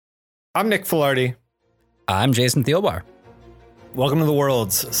I'm Nick Filardi. I'm Jason Thielbar. Welcome to the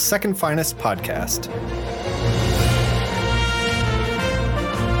world's second finest podcast.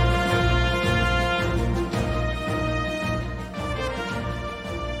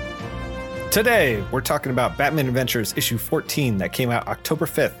 Today, we're talking about Batman Adventures issue 14 that came out October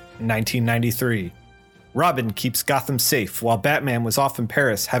 5th, 1993. Robin keeps Gotham safe while Batman was off in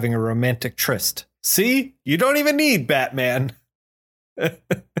Paris having a romantic tryst. See? You don't even need Batman.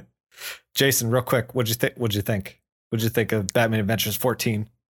 Jason, real quick, what'd you think? What'd you think of Batman Adventures 14?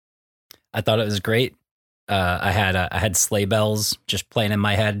 I thought it was great. I had sleigh bells just playing in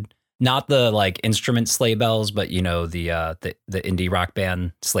my head. Not the like instrument sleigh bells, but you know the indie rock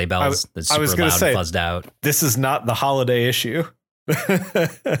band sleigh bells that's super loud and fuzzed out. This is not the holiday issue.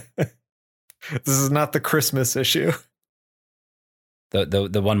 This is not the Christmas issue.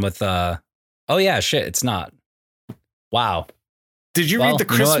 The one with oh yeah, shit, it's not. Wow. Did you read the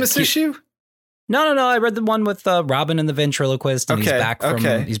Christmas issue? No. I read the one with Robin and the ventriloquist, and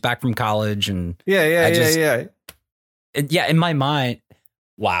he's back from college, and yeah. In my mind,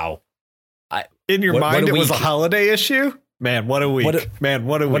 wow. In your mind, it was a holiday issue? Man, what a week.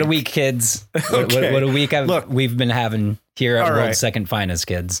 What a week, kids. Okay. What a week we've been having here at World's Second Finest,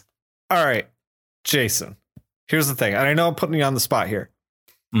 kids. All right, Jason, here's the thing. And I know I'm putting you on the spot here.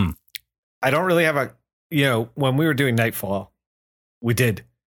 I don't really have when we were doing Knightfall, we did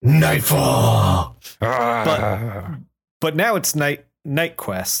Knightfall. But now it's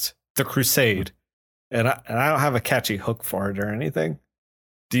Knightquest, the crusade. And I don't have a catchy hook for it or anything.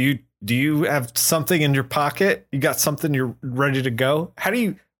 Do you have something in your pocket? You got something you're ready to go?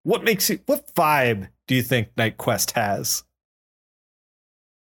 What vibe do you think Knightquest has?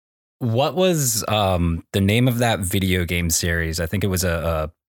 What was the name of that video game series? I think it was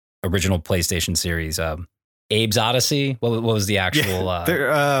a original PlayStation series. Abe's Odyssey. What was the actual?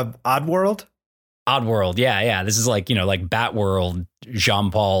 Oddworld. Oddworld. Yeah. This is like Batworld, Jean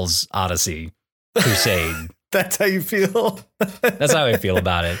Paul's Odyssey Crusade. That's how you feel? That's how I feel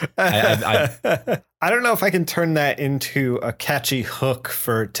about it. I don't know if I can turn that into a catchy hook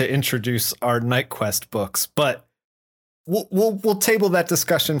to introduce our Knightquest books, but we'll table that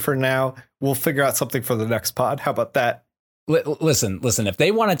discussion for now. We'll figure out something for the next pod. How about that? Listen. If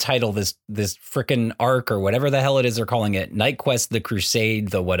they want to title this frickin' arc or whatever the hell it is they're calling it, Knightquest, the Crusade,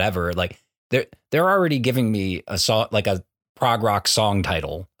 the whatever, like they're already giving me a song, like a prog rock song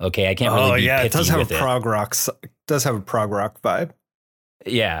title. Okay, I can't really be pithy it does have with a prog rock. Does have a prog rock vibe.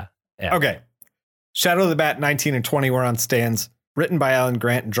 Yeah. Okay. Shadow of the Bat 19 and 20 were on stands. Written by Alan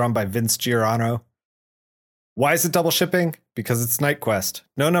Grant and drawn by Vince Giordano. Why is it double shipping? Because it's Knightquest.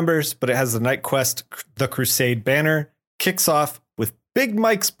 No numbers, but it has the Knightquest, the Crusade banner. Kicks off with Big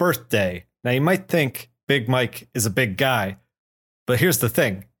Mike's birthday. Now you might think Big Mike is a big guy, but here's the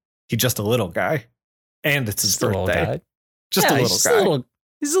thing. He's just a little guy. And it's his birthday. Just a little guy.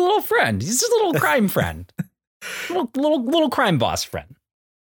 He's a little friend. He's just a little crime friend. little crime boss friend.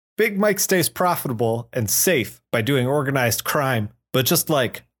 Big Mike stays profitable and safe by doing organized crime, but just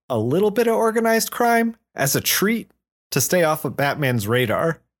like a little bit of organized crime as a treat to stay off of Batman's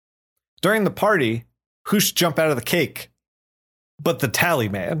radar. During the party, who should jump out of the cake but the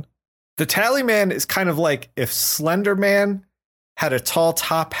tallyman? The tallyman is kind of like if Slenderman had a tall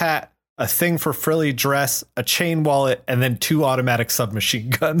top hat, a thing for frilly dress, a chain wallet, and then 2 automatic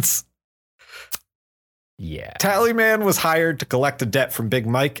submachine guns. Yeah. Tallyman was hired to collect a debt from Big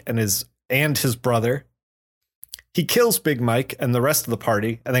Mike and his brother. He kills Big Mike and the rest of the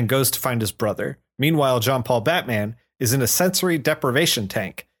party and then goes to find his brother. Meanwhile, John Paul Batman is in a sensory deprivation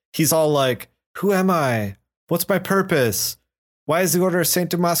tank. He's all like, who am I? What's my purpose? Why is the Order of St.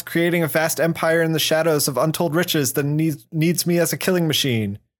 Dumas creating a vast empire in the shadows of untold riches that needs me as a killing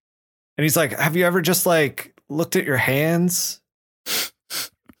machine? And he's like, have you ever just looked at your hands?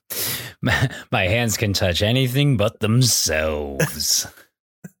 My hands can touch anything but themselves.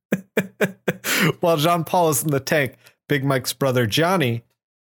 While Jean Paul is in the tank, Big Mike's brother Johnny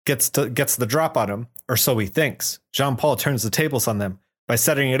gets the drop on him, or so he thinks. Jean Paul turns the tables on them by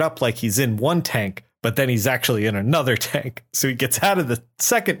setting it up like he's in one tank, but then he's actually in another tank. So he gets out of the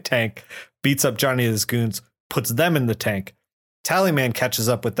second tank, beats up Johnny and his goons, puts them in the tank. Tallyman catches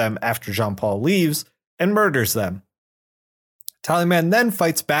up with them after Jean Paul leaves and murders them. Tallyman then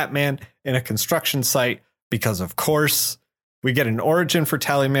fights Batman in a construction site because, of course, we get an origin for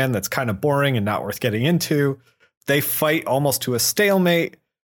Tallyman that's kind of boring and not worth getting into. They fight almost to a stalemate.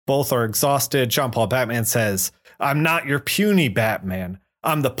 Both are exhausted. Jean Paul Batman says, I'm not your puny Batman.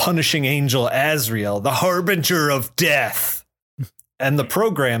 I'm the punishing angel Azrael, the harbinger of death. And the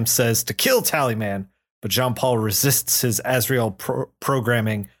program says to kill Tallyman, but Jean Paul resists his Azrael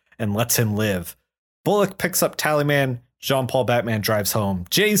programming and lets him live. Bullock picks up Tallyman. Jean-Paul Batman drives home.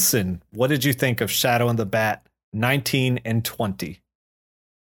 Jason, what did you think of Shadow and the Bat 19 and 20?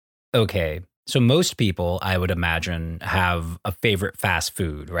 Okay, so most people, I would imagine, have a favorite fast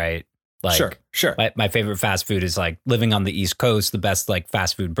food, right? Like, Sure. My favorite fast food is like living on the East Coast. The best like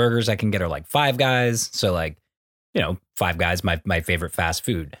fast food burgers I can get are like Five Guys. So like, Five Guys, my favorite fast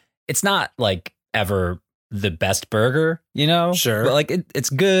food. It's not like ever the best burger, Sure. But like it's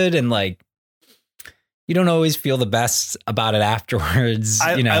good, and like you don't always feel the best about it afterwards.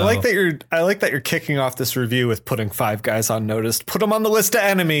 I like that you're kicking off this review with putting Five Guys on notice. Put them on the list of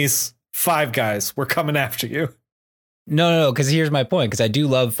enemies. Five Guys, we're coming after you. No, because here's my point. Because I do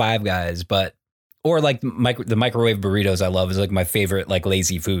love Five Guys, or like the microwave burritos I love is like my favorite like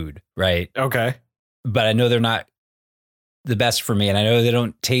lazy food, right? Okay, but I know they're not the best for me, and I know they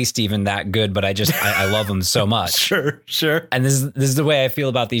don't taste even that good. But I love them so much. Sure. And this is the way I feel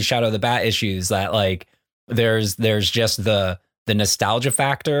about these Shadow of the Bat issues. That like there's just the nostalgia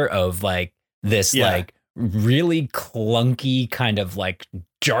factor of like this like really clunky kind of like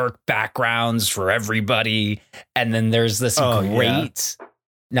dark backgrounds for everybody, and then there's this great.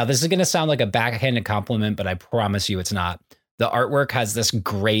 Now this is going to sound like a backhanded compliment, but I promise you it's not. The artwork has this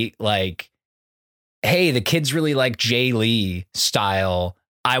great like, hey, the kids really like Jay Lee style.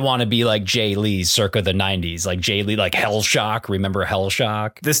 I want to be like Jay Lee circa the 90s, like Jay Lee, like Hellshock. Remember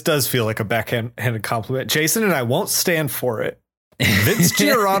Hellshock? This does feel like a backhanded compliment. Jason and I won't stand for it. Vince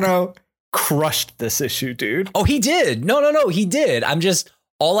Giordano crushed this issue, dude. Oh, he did. No, he did. I'm just,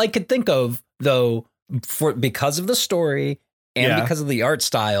 all I could think of though, because of the story and because of the art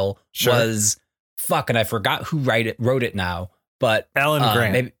style was fuck. And I forgot who wrote it now, but Alan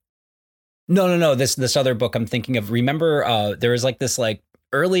Grant. Maybe, no. This other book I'm thinking of. Remember, there was like this like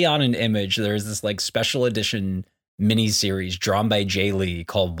early on in Image. There's this like special edition miniseries drawn by Jay Lee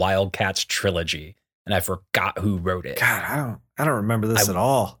called Wildcats Trilogy, and I forgot who wrote it. God, I don't remember this at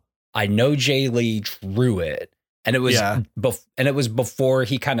all. I know Jay Lee drew it, and it was before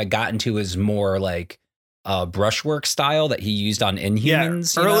he kind of got into his more like brushwork style that he used on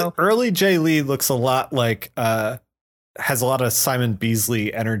Inhumans. Early Jay Lee looks a lot like has a lot of Simon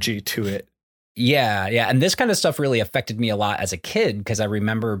Beasley energy to it. Yeah. And this kind of stuff really affected me a lot as a kid, because I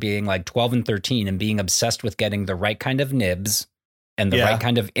remember being like 12 and 13 and being obsessed with getting the right kind of nibs and the right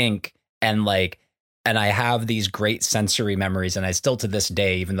kind of ink. And I have these great sensory memories. And I still to this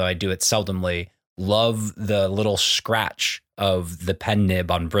day, even though I do it seldomly, love the little scratch of the pen nib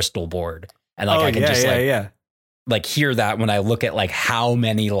on Bristol board. And like I can like hear that when I look at like how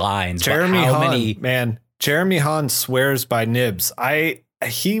many lines. Jeremy Hahn swears by nibs.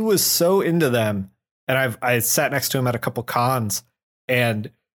 He was so into them, and I sat next to him at a couple cons,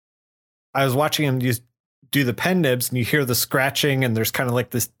 and I was watching him do the pen nibs, and you hear the scratching, and there's kind of like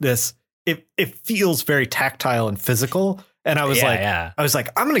this. It feels very tactile and physical, and I was I was like,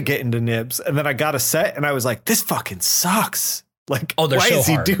 I'm gonna get into nibs, and then I got a set, and I was like, this fucking sucks. Like, why is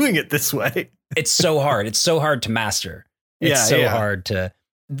he doing it this way? It's so hard. It's so hard to master. It's so hard to.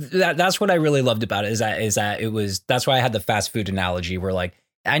 That's what I really loved about it is that it was, that's why I had the fast food analogy where like,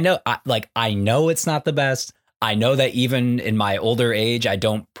 I know it's not the best. I know that even in my older age, I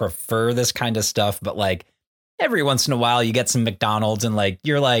don't prefer this kind of stuff, but like every once in a while you get some McDonald's and like,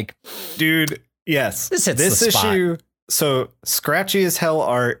 you're like, dude, yes, this hits the spot. Issue. So scratchy as hell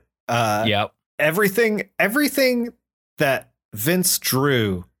art. Everything that Vince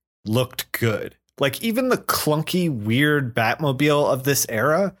drew looked good. Like even the clunky, weird Batmobile of this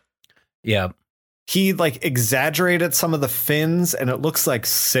era. Yeah. He like exaggerated some of the fins and it looks like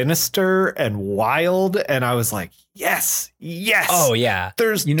sinister and wild. And I was like, yes. Oh yeah.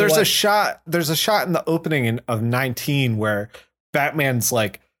 There's a shot in the opening of 19 where Batman's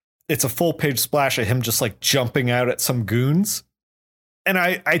like, it's a full page splash of him just like jumping out at some goons. And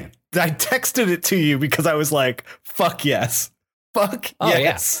I texted it to you because I was like, fuck yes.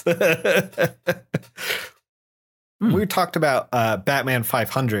 Yes. We talked about Batman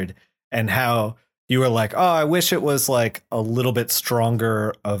 500 and how you were like, oh, I wish it was like a little bit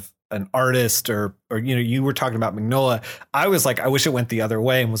stronger of an artist or you were talking about Mignola. I was like, I wish it went the other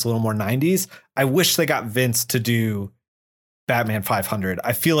way and was a little more 90s. I wish they got Vince to do Batman 500.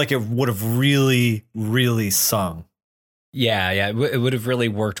 I feel like it would have really, really sung. Yeah. It would have really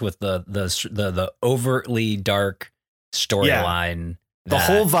worked with the overtly dark storyline. The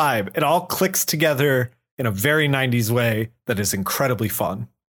whole vibe. It all clicks together in a very 90s way that is incredibly fun.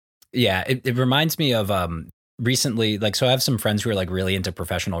 Yeah, it reminds me of recently, like, so I have some friends who are like really into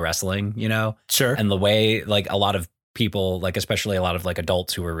professional wrestling, Sure. And the way like a lot of people, like especially a lot of like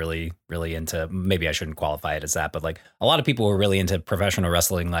adults who are really, really into, maybe I shouldn't qualify it as that, but like a lot of people who are really into professional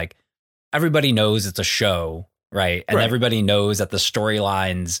wrestling, like everybody knows it's a show, right? And everybody knows that the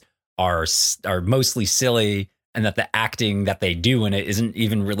storylines are mostly silly and that the acting that they do in it isn't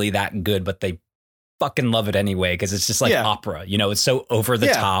even really that good, but they fucking love it anyway because it's just like opera, you know, it's so over the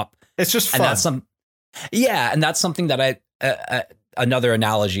top. It's just fun. And that's something that I another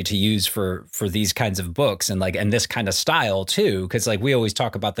analogy to use for these kinds of books and like and this kind of style too, because like we always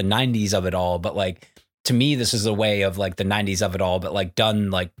talk about the 90s of it all, but like to me this is a way of like the 90s of it all, but like done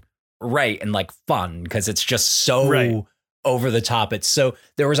like right and like fun because it's just so over the top. It's so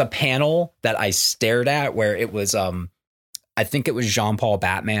there was a panel that I stared at where it was I think it was Jean-Paul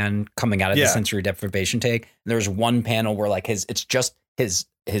Batman coming out of the sensory deprivation take. And there was one panel where like it's just his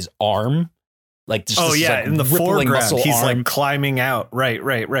arm. Like just this, like, in the foreground, he's arm. like climbing out. Right.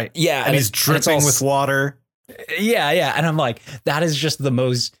 Yeah, and he's dripping with water. Yeah, and I'm like, that is just the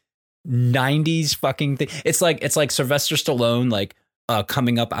most 90s fucking thing. It's like Sylvester Stallone like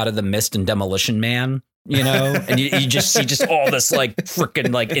coming up out of the mist in Demolition Man, you know, and you just see just all this like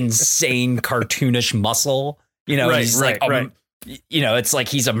freaking like insane cartoonish muscle, you know, right. You know, it's like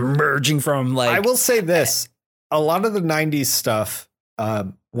he's emerging from like. I will say this: a lot of the 90s stuff,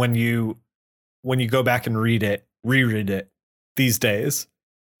 when you go back and reread it these days,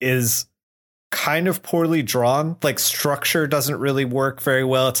 is kind of poorly drawn. Like structure doesn't really work very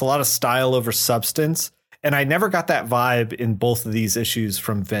well. It's a lot of style over substance. And I never got that vibe in both of these issues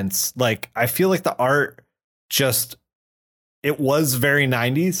from Vince. Like, I feel like the art it was very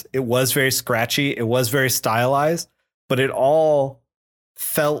 90s. It was very scratchy. It was very stylized, but it all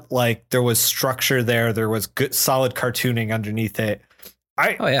felt like there was structure there. There was good, solid cartooning underneath it.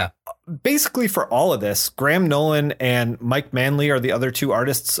 Basically for all of this, Graham Nolan and Mike Manley are the other two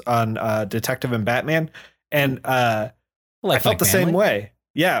artists on Detective and Batman. And I felt Mike the same way.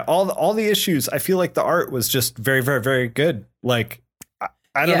 Yeah. All the issues, I feel like the art was just very, very, very good. Like,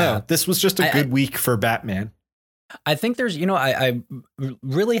 I don't know. This was just a good week for Batman. I think there's, you know, I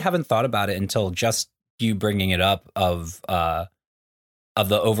really haven't thought about it until just you bringing it up of the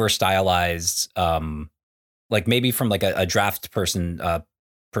over stylized, like maybe from like a draft person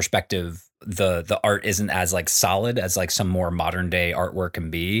perspective, the art isn't as like solid as like some more modern day artwork can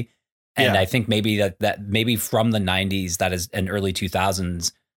be. And I think maybe that maybe from the 90s that is and early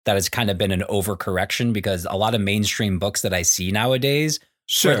 2000s, that has kind of been an overcorrection because a lot of mainstream books that I see nowadays,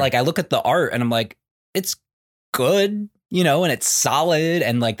 where, like I look at the art and I'm like, it's good, you know, and it's solid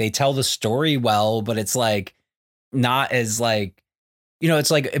and like they tell the story well, but it's like not as like, you know,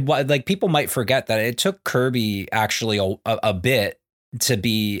 it's like people might forget that it took Kirby actually a bit to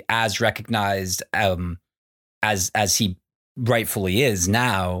be as recognized as he rightfully is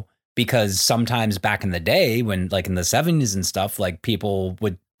now, because sometimes back in the day when like in the 70s and stuff, like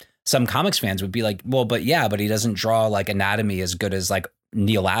some comics fans would be like, well, but he doesn't draw like anatomy as good as like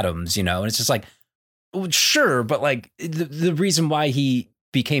Neil Adams, you know? And it's just like, well, sure. But like the reason why he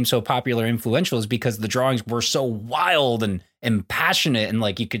became so popular and influential is because the drawings were so wild and passionate. And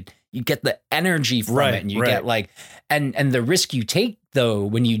like, you get the energy from it and you get like, and the risk you take though,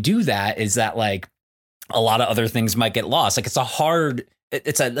 when you do that is that like a lot of other things might get lost. Like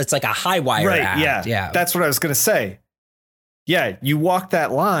it's like a high wire act. Yeah. That's what I was going to say. Yeah. You walk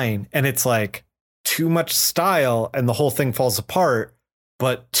that line and it's like too much style and the whole thing falls apart,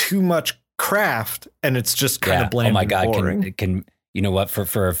 but too much craft and it's just kind of bland. Oh my God. Boring. Can you know what,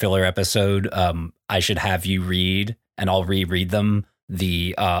 for a filler episode, I should have you read and I'll reread them,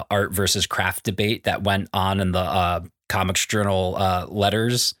 the art versus craft debate that went on in the Comics Journal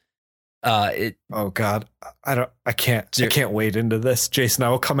letters. Oh God, I can't wade into this, Jason. I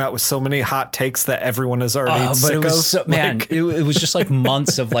will come out with so many hot takes that everyone is already sick of. It was just like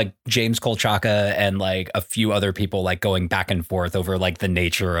months of like James Kolchaka and like a few other people like going back and forth over like the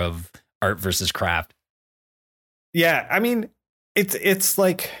nature of art versus craft. Yeah, I mean, it's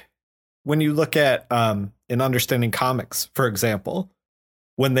like when you look at in Understanding Comics, for example,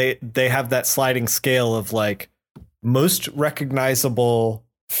 when they have that sliding scale of like most recognizable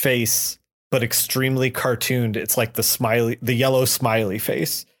face but extremely cartooned, it's like the yellow smiley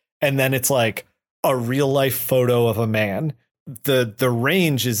face, and then it's like a real life photo of a man. The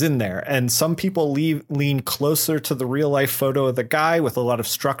range is in there, and some people lean closer to the real life photo of the guy with a lot of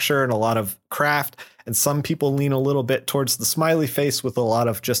structure and a lot of craft, and some people lean a little bit towards the smiley face with a lot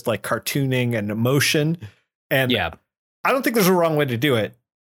of just like cartooning and emotion. And I don't think there's a wrong way to do it.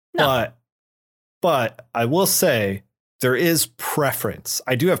 No. But I will say there is preference.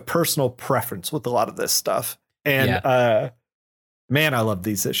 I do have personal preference with a lot of this stuff. And Man, I love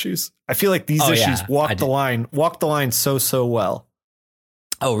these issues. I feel like these Oh, issues yeah, walk the line so well.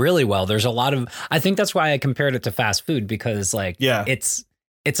 Oh, really well. There's a lot of, I think that's why I compared it to fast food, because like, Yeah. it's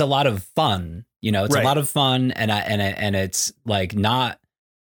a lot of fun, you know, it's Right. a lot of fun, and it's like not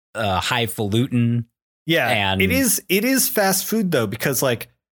highfalutin. Yeah. And it is fast food though, because like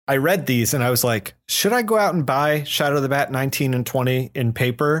I read these and I was like, should I go out and buy Shadow of the Bat 19 and 20 in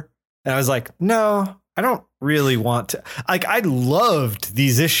paper? And I was like, no, I don't really want to. Like, I loved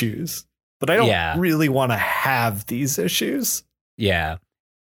these issues, but I don't really want to have these issues. Yeah.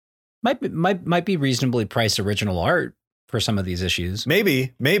 Might be reasonably priced original art for some of these issues.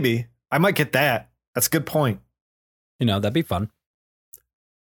 Maybe I might get that. That's a good point. You know, that'd be fun.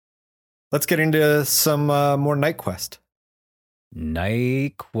 Let's get into some more Knightquest.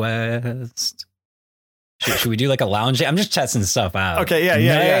 Knightquest. Should we do like a lounge? I'm just testing stuff out. Okay,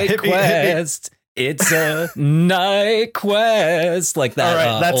 yeah. Knightquest. It's a Knightquest. Like that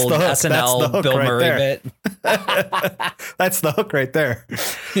right, that's old the hook. SNL Bill right Murray there. bit. That's the hook right there.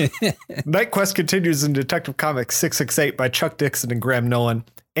 Knightquest continues in Detective Comics 668 by Chuck Dixon and Graham Nolan,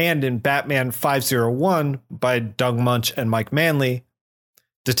 and in Batman 501 by Doug Munch and Mike Manley.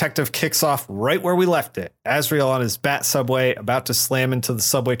 Detective kicks off right where we left it. Azrael on his bat subway, about to slam into the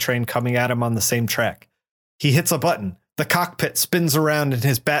subway train coming at him on the same track. He hits a button. The cockpit spins around in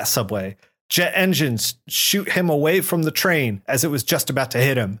his bat subway. Jet engines shoot him away from the train as it was just about to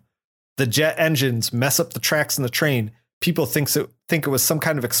hit him. The jet engines mess up the tracks in the train. People think it was some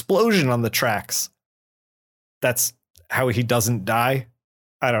kind of explosion on the tracks. That's how he doesn't die.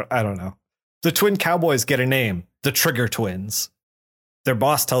 I don't know. The twin cowboys get a name, the Trigger Twins. Their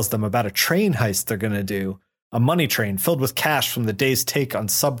boss tells them about a train heist they're going to do, a money train filled with cash from the day's take on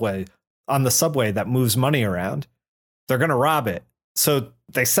the subway that moves money around. They're going to rob it. So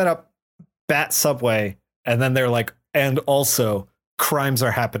they set up Bat Subway, and then they're like, and also crimes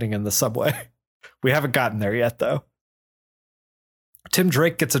are happening in the subway. We haven't gotten there yet, though. Tim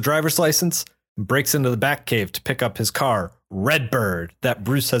Drake gets a driver's license and breaks into the Batcave to pick up his car, Redbird, that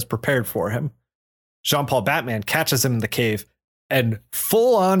Bruce has prepared for him. Jean-Paul Batman catches him in the cave and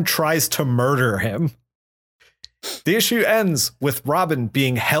full on tries to murder him. The issue ends with Robin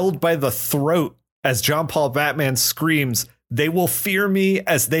being held by the throat as Jean-Paul Batman screams, "They will fear me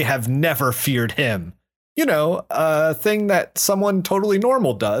as they have never feared him." You know, a thing that someone totally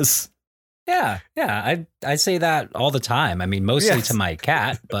normal does. Yeah. I say that all the time. I mean, mostly to my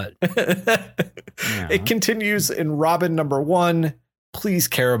cat, but It continues in Robin #1. Please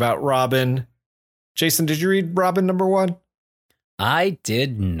care about Robin. Jason, did you read Robin #1? I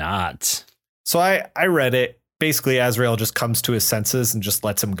did not. So I read it. Basically, Azrael just comes to his senses and just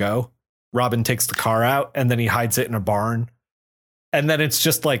lets him go. Robin takes the car out and then he hides it in a barn. And then it's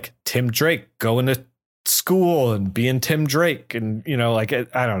just like Tim Drake going to school and being Tim Drake. And, you know, like,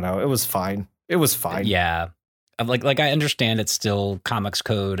 I don't know. It was fine. It was fine. Yeah. Like I understand it's still Comics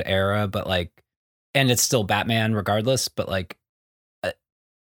Code era, but like, and it's still Batman regardless, but like,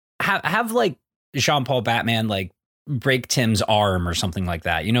 have like Jean-Paul Batman, like, break Tim's arm or something like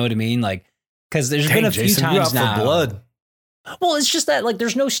that. You know what I mean? Like, because there's been a few times now. For blood. Well, it's just that like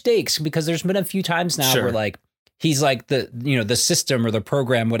there's no stakes, because there's been a few times now where like he's like the system or the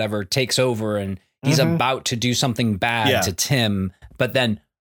program, whatever, takes over and he's about to do something bad to Tim, but then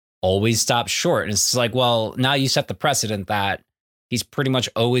always stops short. And it's like, well, now you set the precedent that he's pretty much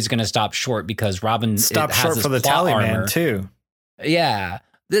always going to stop short, because Robin stopped short for the tallyman too. Yeah,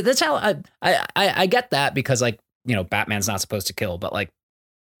 that's how I get that, because like, you know, Batman's not supposed to kill, but like,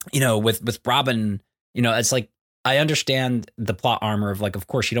 you know, with Robin, you know, it's like, I understand the plot armor of like, of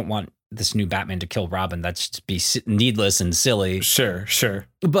course you don't want this new Batman to kill Robin. That's just be needless and silly. Sure.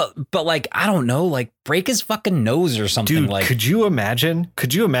 But like, I don't know, like break his fucking nose or something. Dude, like, could you imagine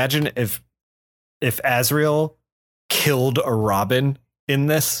if Azrael killed a Robin in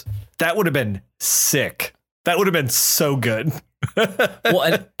this? That would have been sick. That would have been so good.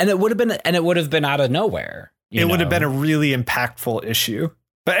 Well, and it would have been out of nowhere. It would have been a really impactful issue.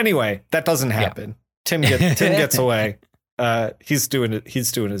 But anyway, that doesn't happen. Yeah. Tim gets away. He's doing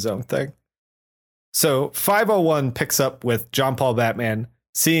his own thing. So 501 picks up with Jean-Paul Batman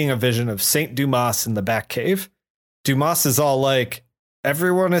seeing a vision of Saint Dumas in the Batcave. Dumas is all like,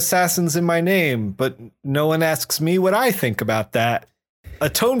 "Everyone assassins in my name, but no one asks me what I think about that.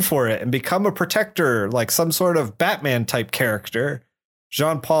 Atone for it and become a protector, like some sort of Batman type character."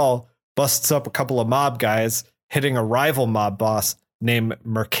 Jean-Paul busts up a couple of mob guys, hitting a rival mob boss named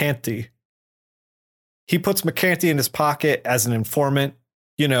Mercanti. He puts Mercanti in his pocket as an informant,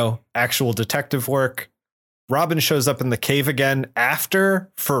 you know, actual detective work. Robin shows up in the cave again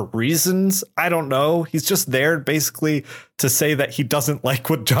after, for reasons. I don't know. He's just there basically to say that he doesn't like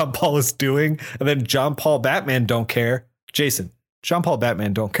what John Paul is doing. And then John Paul Batman don't care. Jason, John Paul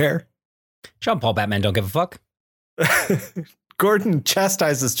Batman don't care. John Paul Batman don't give a fuck. Gordon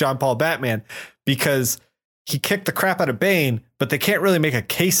chastises John Paul Batman because he kicked the crap out of Bane, but they can't really make a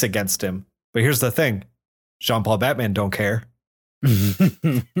case against him. But here's the thing. John Paul Batman don't care.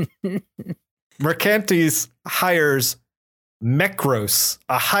 Mercantes hires Mekros,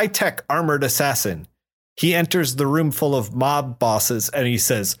 a high-tech armored assassin. He enters the room full of mob bosses and he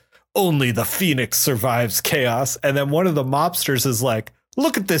says, "Only the Phoenix survives chaos." And then one of the mobsters is like,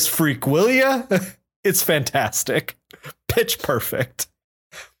 "Look at this freak, will ya?" It's fantastic. Pitch perfect.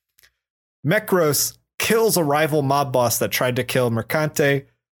 Mekros kills a rival mob boss that tried to kill Mercante.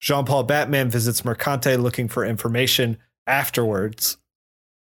 Jean-Paul Batman visits Mercante looking for information afterwards.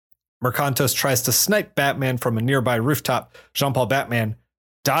 Mercantos tries to snipe Batman from a nearby rooftop. Jean-Paul Batman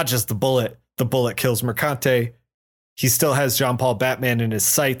dodges the bullet. The bullet kills Mercante. He still has Jean-Paul Batman in his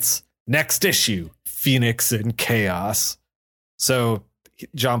sights. Next issue, Phoenix in Chaos. So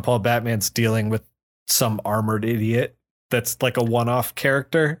Jean-Paul Batman's dealing with some armored idiot that's like a one-off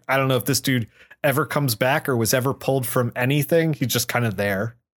character. I don't know if this dude ever comes back or was ever pulled from anything. He's just kind of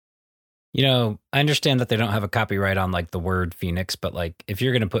there. You know, I understand that they don't have a copyright on like the word Phoenix, but like if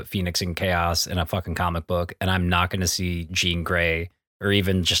you're going to put Phoenix in Chaos in a fucking comic book and I'm not going to see Jean Grey or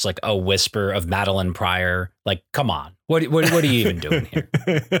even just like a whisper of Madeline Pryor, like, come on, what are you even doing here?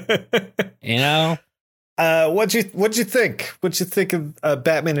 You know? What'd you think? What'd you think of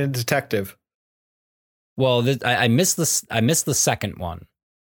Batman and Detective? Well, I missed this. I missed the second one.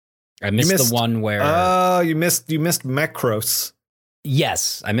 I missed the one where. Oh, you missed Mekros.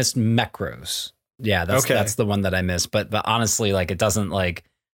 Yes, I missed Mekros. Yeah, that's the one that I missed. But honestly, like it doesn't like.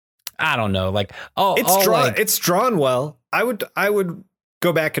 I don't know. Like it's drawn well. I would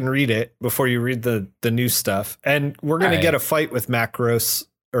go back and read it before you read the new stuff. And we're gonna get a fight with Mekros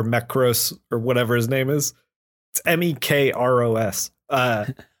or whatever his name is. It's Mekros.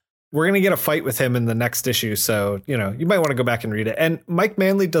 We're going to get a fight with him in the next issue. So, you know, you might want to go back and read it. And Mike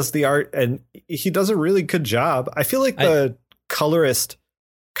Manley does the art and he does a really good job. I feel like the colorist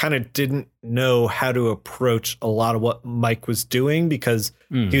kind of didn't know how to approach a lot of what Mike was doing because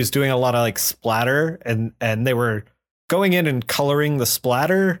he was doing a lot of like splatter and they were going in and coloring the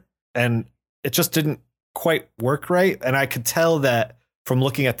splatter and it just didn't quite work right. And I could tell that from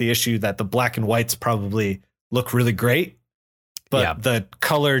looking at the issue that the black and whites probably look really great. But the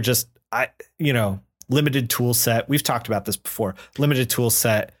color just, limited tool set. We've talked about this before. Limited tool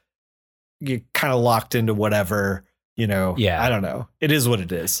set. You kind of locked into whatever, I don't know. It is what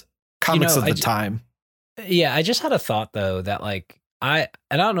it is. Comics of the time. Yeah. I just had a thought though, that like, I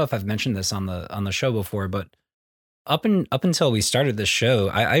don't know if I've mentioned this on the show before, but up until we started this show,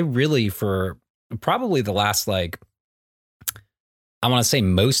 I really, for probably the last, like, I want to say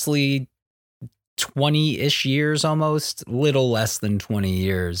mostly 20-ish years, almost little less than 20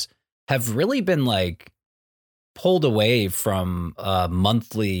 years, have really been like pulled away from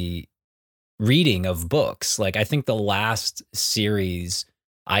monthly reading of books. Like I think the last series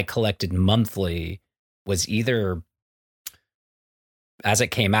I collected monthly was either, as it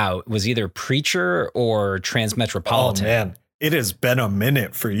came out, was either Preacher or Transmetropolitan. Oh man, it has been a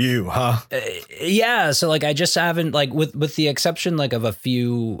minute for you, huh? Yeah. So like, I just haven't, like, with the exception like of a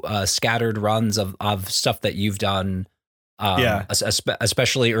few scattered runs of stuff that you've done.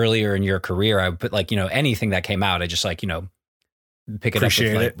 Especially earlier in your career, I put like, anything that came out, I just like, pick it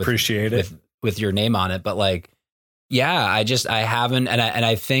appreciate it with your name on it. But like, yeah, I haven't. And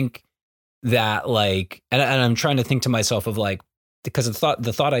I think that like, and I'm trying to think to myself of like, because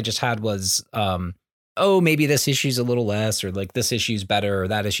the thought I just had was, oh, maybe this issue's a little less, or like this issue's better, or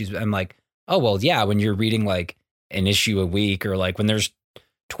that issue's. I'm like, oh, well, yeah, when you're reading like an issue a week, or like when there's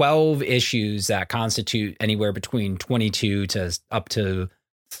 12 issues that constitute anywhere between 22 to up to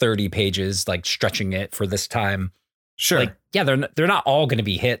 30 pages, like stretching it for this time. Sure. Like, yeah, they're not all going to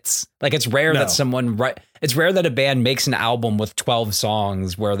be hits. Like it's rare that it's rare that a band makes an album with 12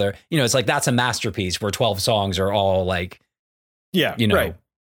 songs where they're, it's like, that's a masterpiece where 12 songs are all like, right.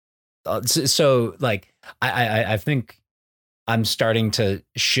 So like, I think I'm starting to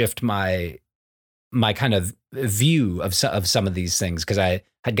shift my kind of view of some of these things, because I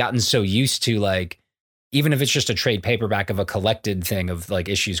had gotten so used to like, even if it's just a trade paperback of a collected thing of like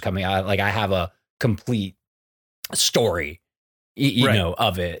issues coming out, like I have a complete story,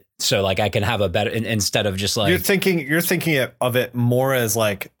 of it. So like I can have a better, instead of just like, you're thinking of it more as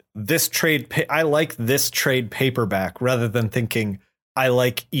like this I like this trade paperback, rather than thinking I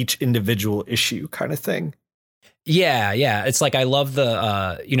like each individual issue kind of thing. Yeah. It's like I love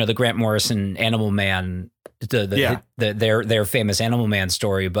the the Grant Morrison Animal Man, their famous Animal Man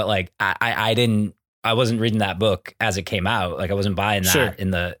story, but like I wasn't reading that book as it came out. Like I wasn't buying that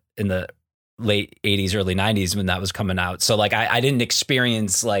in the late 80s, early 90s when that was coming out. So like I didn't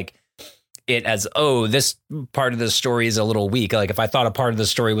experience like it as, oh, this part of the story is a little weak. Like if I thought a part of the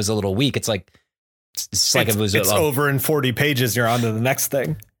story was a little weak, it's like it's over in 40 pages. You're on to the next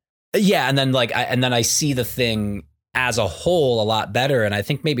thing. Yeah. And then I see the thing as a whole a lot better. And I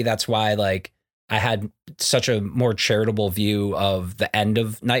think maybe that's why like I had such a more charitable view of the end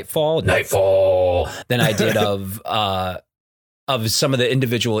of Knightfall than I did of some of the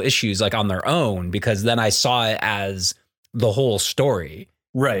individual issues like on their own, because then I saw it as the whole story.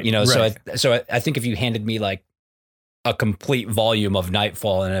 Right. Right. So I think if you handed me like a complete volume of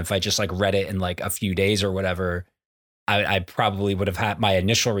Knightfall, and if I just like read it in like a few days or whatever, I probably would have had, my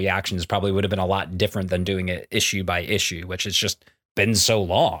initial reactions probably would have been a lot different than doing it issue by issue, which has just been so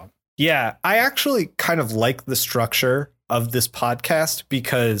long. Yeah, I actually kind of like the structure of this podcast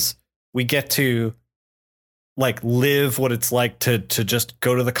because we get to like live what it's like to just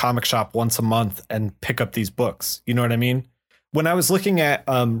go to the comic shop once a month and pick up these books. You know what I mean? When I was looking at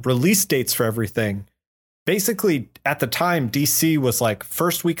release dates for everything, basically at the time, DC was like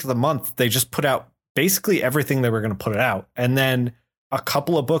first week of the month, they just put out basically everything they were going to put it out. And then a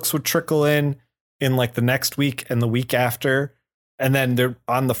couple of books would trickle in like the next week and the week after. And then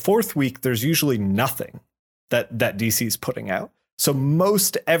on the fourth week, there's usually nothing that DC's putting out. So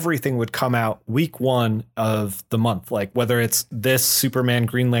most everything would come out week one of the month, like whether it's this, Superman,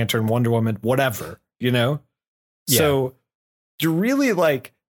 Green Lantern, Wonder Woman, whatever, Yeah. So you really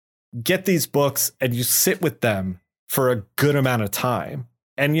like get these books and you sit with them for a good amount of time.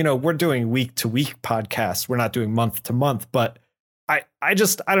 And, we're doing week to week podcasts. We're not doing month to month, but I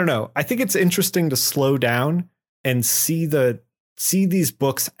don't know. I think it's interesting to slow down and see these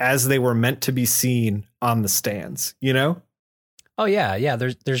books as they were meant to be seen on the stands, Oh yeah.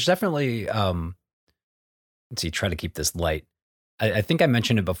 There's definitely, let's see, try to keep this light. I think I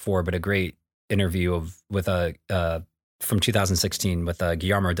mentioned it before, but a great interview from 2016 with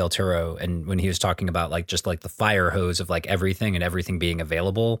Guillermo del Toro, and when he was talking about like just like the fire hose of like everything and everything being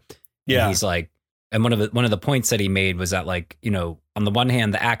available. Yeah, and he's like, and one of the points that he made was that like on the one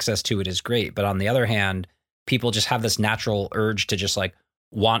hand the access to it is great, but on the other hand people just have this natural urge to just like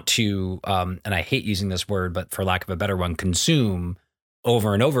want to and I hate using this word, but for lack of a better one, consume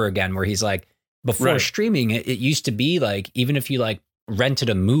over and over again. Where he's like, before streaming, it used to be like even if you like rented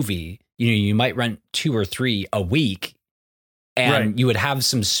a movie, you might rent 2 or 3 a week. And you would have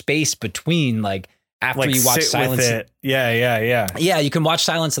some space between like after you watch Silence. Yeah. You can watch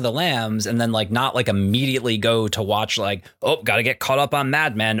Silence of the Lambs and then like not like immediately go to watch like, oh, got to get caught up on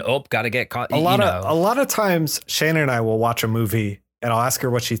Mad Men. Oh, got to get caught. A lot of times Shannon and I will watch a movie and I'll ask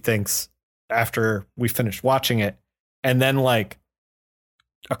her what she thinks after we finish watching it. And then like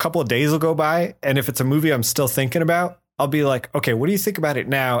a couple of days will go by. And if it's a movie I'm still thinking about, I'll be like, okay, what do you think about it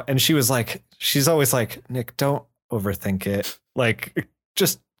now? And she's always like, Nick, don't overthink it. Like,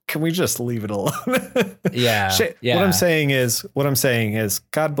 can we just leave it alone? Yeah. What I'm saying is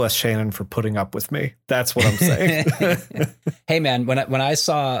God bless Shannon for putting up with me. That's what I'm saying. Hey man, when I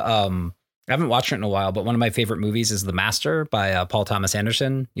saw, I haven't watched it in a while, but one of my favorite movies is The Master by Paul Thomas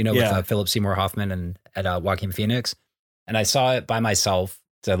Anderson, with Philip Seymour Hoffman and Joaquin Phoenix. And I saw it by myself.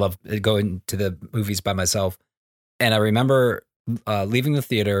 So I love going to the movies by myself. And I remember leaving the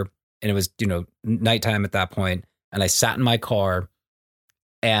theater, and it was, nighttime at that point. And I sat in my car,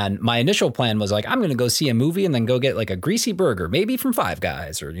 and my initial plan was like, I'm going to go see a movie and then go get like a greasy burger, maybe from Five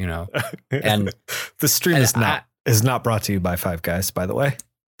Guys or, and the stream is not brought to you by Five Guys, by the way.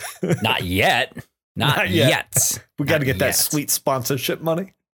 Not yet. Not yet. We got to get that sweet sponsorship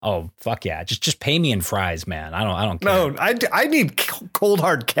money. Oh, fuck yeah. Just pay me in fries, man. I don't care. No, I need cold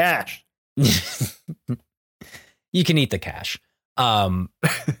hard cash. You can eat the cash.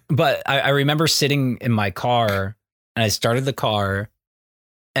 But I remember sitting in my car, and I started the car,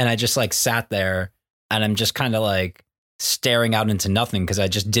 and I just like sat there, and I'm just kind of like staring out into nothing because I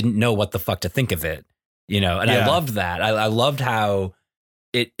just didn't know what the fuck to think of it, and I loved that. I loved how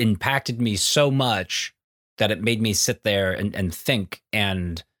it impacted me so much that it made me sit there and think.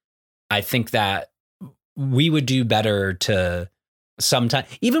 And I think that we would do better to sometime,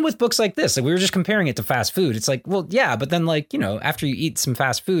 even with books like this, like we were just comparing it to fast food. It's like, well, yeah, but then like, after you eat some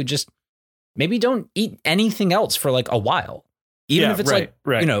fast food, just maybe don't eat anything else for like a while. Even if it's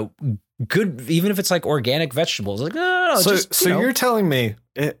good, even if it's like organic vegetables, like, no. So you're telling me,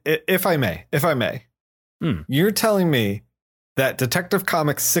 if I may, you're telling me that Detective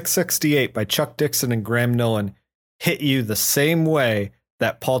Comics 668 by Chuck Dixon and Graham Nolan hit you the same way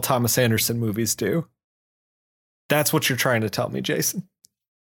that Paul Thomas Anderson movies do. That's what you're trying to tell me, Jason.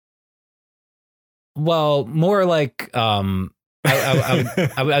 Well, more like I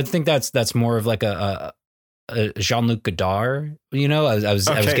would think that's more of like a Jean-Luc Godard. You know, I was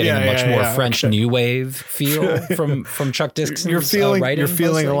getting a much more French new wave feel from Chuck Dixon's writing. You're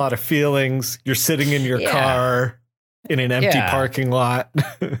feeling a lot of feelings. You're sitting in your car in an empty parking lot.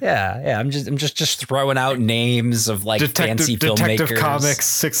 I'm just throwing out names of like fancy filmmakers. Detective Comics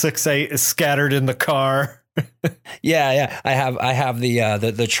 668 is scattered in the car. I have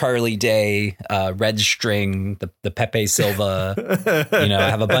the Charlie Day red string, the Pepe Silva. You know, I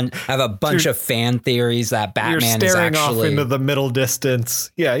have a bunch of fan theories that Batman is actually off into the middle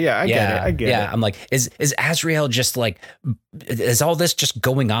distance. I get it. I'm like, is Azrael just like, is all this just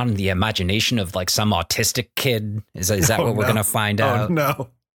going on in the imagination of like some autistic kid? Is that what we're gonna find out? Oh no.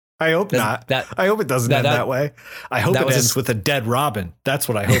 I hope not. I hope it doesn't end that way. I hope it ends with a dead Robin. That's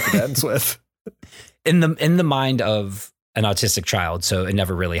what I hope it ends with. In the mind of an autistic child, so it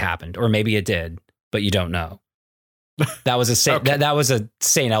never really happened, or maybe it did, but you don't know. That was a that was a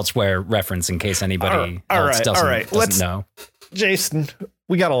Saint Elsewhere reference in case anybody else doesn't know. Jason,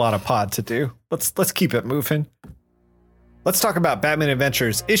 we got a lot of pod to do. Let's keep it moving. Let's talk about Batman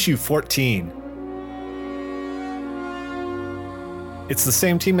Adventures issue 14. It's the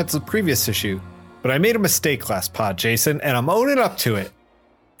same team as the previous issue, but I made a mistake last pod, Jason, and I'm owning up to it.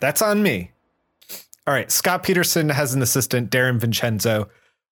 That's on me. All right, Scott Peterson has an assistant, Darren Vincenzo.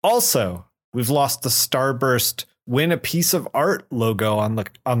 Also, we've lost the Starburst Win a Piece of Art logo on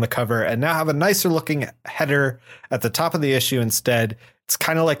the cover and now have a nicer looking header at the top of the issue instead. It's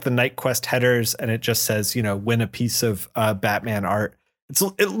kind of like the Knightquest headers, and it just says, you know, win a piece of Batman art.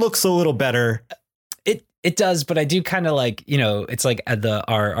 It looks a little better. It does, but I do kind of like, you know, it's like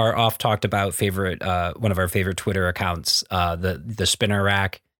our oft talked about favorite one of our favorite Twitter accounts, the spinner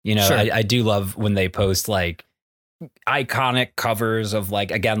rack. You know, sure. I do love when they post like iconic covers of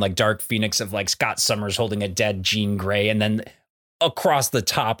like, again, like Dark Phoenix of like Scott Summers holding a dead Jean Grey. And then across the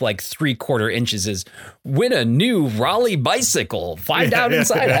top, like 3/4 inches is win a new Raleigh bicycle. Find out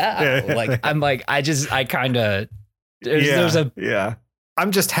inside how. Like, I'm like, I kind of,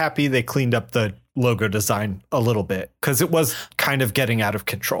 I'm just happy they cleaned up the logo design a little bit because it was kind of getting out of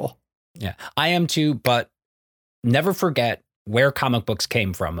control. Yeah, I am too. But never forget where comic books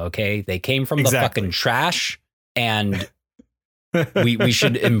came from. OK, they came from the fucking trash, and we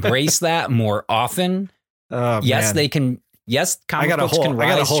should embrace that more often. Yes, man. They can. Yes, comic books can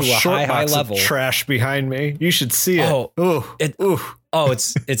rise to a high level. Trash behind me. You should see it.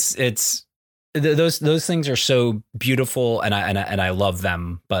 It's those things are so beautiful, and I love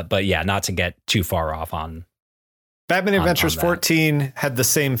them. But yeah, not to get too far off on. Batman Adventures 14 had the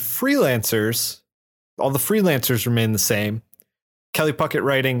same freelancers. All the freelancers remain the same. Kelly Puckett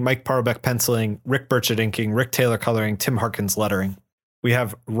writing, Mike Parobeck penciling, Rick Burchett inking, Rick Taylor coloring, Tim Harkins lettering. We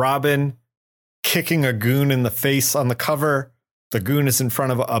have Robin kicking a goon in the face on the cover. The goon is in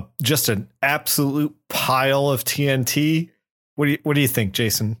front of just an absolute pile of TNT. What do you think,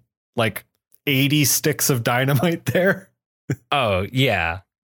 Jason? Like 80 sticks of dynamite there? Oh, yeah.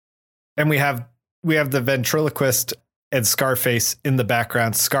 And we have the ventriloquist and Scarface in the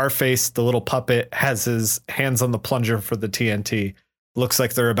background. Scarface, the little puppet, has his hands on the plunger for the TNT. Looks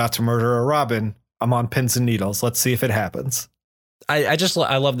like they're about to murder a Robin. I'm on pins and needles. Let's see if it happens. I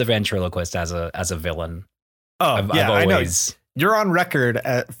love the ventriloquist as a villain. Oh, I've always... I know. You're on record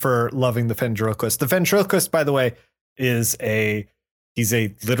for loving the ventriloquist. The ventriloquist, by the way, he's a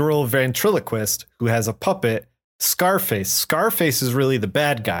literal ventriloquist who has a puppet. Scarface is really the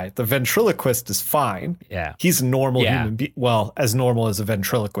bad guy. The ventriloquist is fine. Yeah. He's a normal human being. Well, as normal as a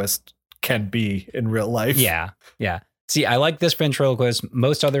ventriloquist can be in real life. Yeah. Yeah. See, I like this ventriloquist.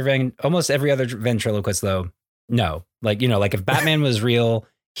 Almost every other ventriloquist, though, no. Like, you know, like if Batman was real,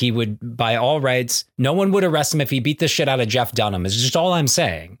 he would, by all rights, no one would arrest him if he beat the shit out of Jeff Dunham. It's just all I'm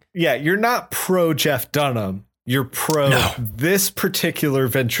saying. Yeah, you're not pro Jeff Dunham. You're pro this particular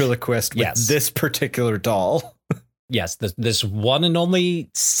ventriloquist with this particular doll. Yes, this one and only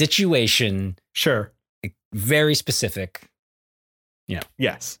situation. Sure. Very specific. You know.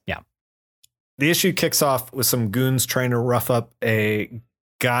 Yes. Yeah. The issue kicks off with some goons trying to rough up a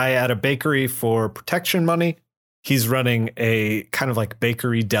guy at a bakery for protection money. He's running a kind of like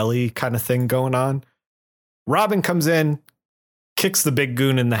bakery deli kind of thing going on. Robin comes in, kicks the big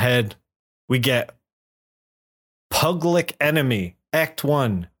goon in the head. We get Public Enemy, Act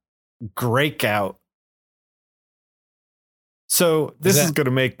 1, Breakout. So this is going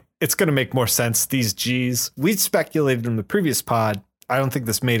to make more sense. These G's, we speculated in the previous pod. I don't think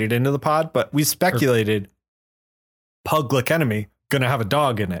this made it into the pod, but we speculated Public Enemy, gonna have a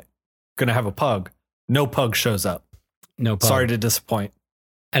dog in it, gonna have a pug. No pug shows up. No pug. Sorry to disappoint.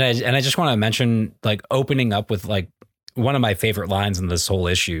 And I just want to mention, like, opening up with like one of my favorite lines in this whole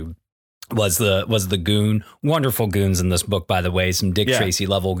issue was the goon. Wonderful goons in this book, by the way. Some Dick Tracy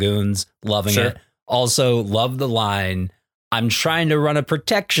level goons. Loving it. Also, love the line, "I'm trying to run a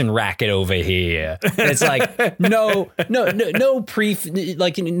protection racket over here." And it's like no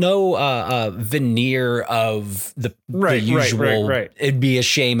veneer of the usual. Right. It'd be a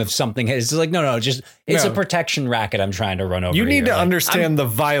shame if something. It's like no, just it's a protection racket. I'm trying to run over. You need here. to understand the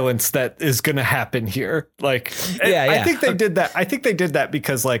violence that is going to happen here. Like, I think they did that. I think they did that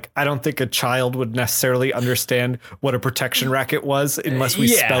because, like, I don't think a child would necessarily understand what a protection racket was unless we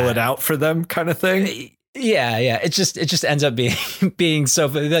spell it out for them, kind of thing. Yeah. It just ends up being so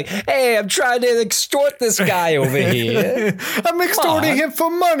like, hey, I'm trying to extort this guy over here. I'm extorting him for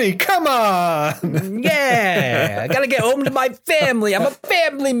money. Come on. Yeah, I gotta get home to my family. I'm a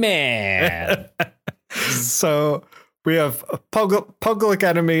family man. So we have Public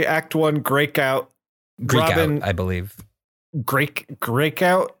Enemy, Act 1, Greek out. Robin, I believe. Greek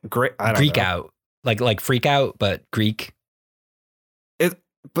out. I don't know. Out, like freak out, but Greek.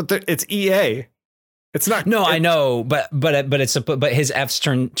 It's EA. It's not. No, I know, but his F's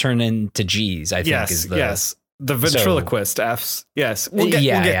turn into G's. I think is the ventriloquist F's. Yes, we'll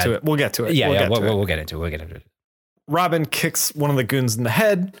get to it. We'll get to it. We'll get into it. Robin kicks one of the goons in the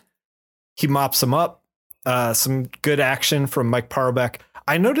head. He mops him up. Some good action from Mike Parobeck.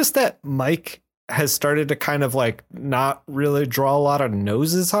 I noticed that Mike has started to kind of like not really draw a lot of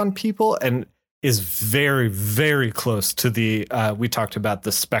noses on people and is very, very close to the we talked about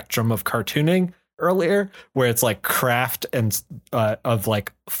the spectrum of cartooning earlier, where it's like craft and of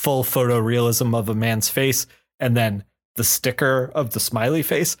like full photorealism of a man's face and then the sticker of the smiley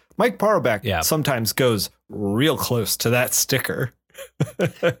face. Mike Parobeck sometimes goes real close to that sticker.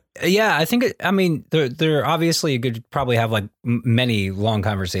 Yeah, I think they're obviously could probably have like many long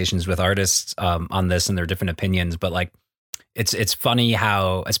conversations with artists on this and their different opinions, but like it's funny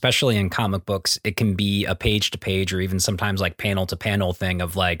how, especially in comic books, it can be a page to page or even sometimes like panel to panel thing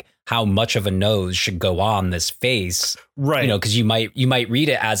of like how much of a nose should go on this face, right? You know, because you might read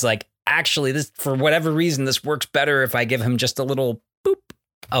it as like, actually, this, for whatever reason, this works better if I give him just a little boop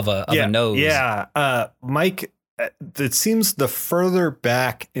of a nose. Yeah, Mike. It seems the further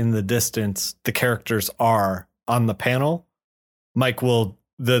back in the distance the characters are on the panel, Mike will,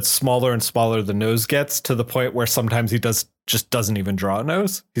 the smaller and smaller the nose gets, to the point where sometimes he just doesn't even draw a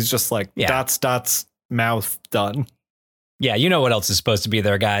nose. He's just like dots, mouth, done. Yeah, you know what else is supposed to be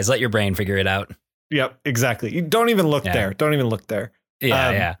there, guys. Let your brain figure it out. Yep, exactly. You don't even look there. Don't even look there.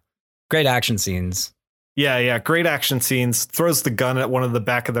 Yeah. Great action scenes. Yeah. Great action scenes. Throws the gun at one of the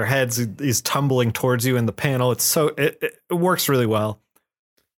back of their heads. He's tumbling towards you in the panel. It's so it works really well.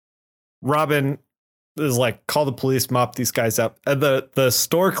 Robin is like, call the police, mop these guys up. And the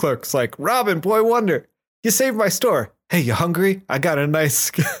store clerk's like, Robin, boy wonder, you saved my store. Hey, you hungry? I got a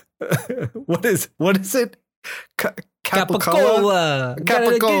nice what is it? Capicola.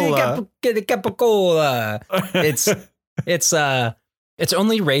 Get a capicola. It's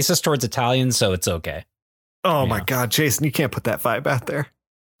only racist towards Italians, so it's okay. Oh my God, Jason, you can't put that vibe out there.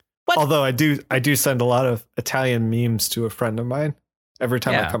 What? Although I do send a lot of Italian memes to a friend of mine every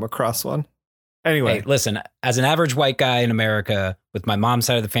time I come across one. Anyway, hey, listen, as an average white guy in America, with my mom's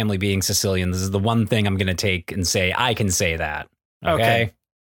side of the family being Sicilian, this is the one thing I'm going to take and say, I can say that. Okay.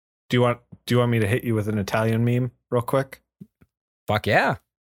 Do you want me to hit you with an Italian meme real quick? Fuck yeah.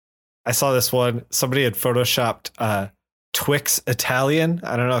 I saw this one. Somebody had photoshopped Twix Italian.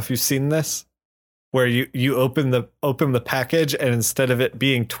 I don't know if you've seen this, where you open the package and instead of it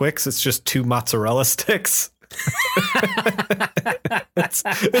being Twix, it's just 2 mozzarella sticks.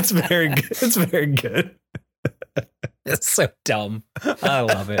 It's very good. It's very good. It's so dumb. I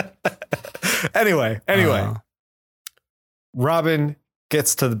love it. Anyway, Robin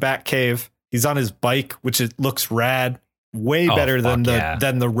gets to the Batcave. He's on his bike, which looks rad. Way better than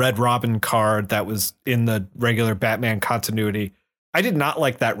the Red Robin car that was in the regular Batman continuity. I did not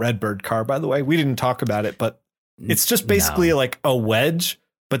like that Redbird car, by the way. We didn't talk about it, but it's just basically like a wedge,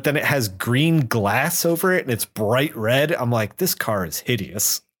 but then it has green glass over it and it's bright red. I'm like, this car is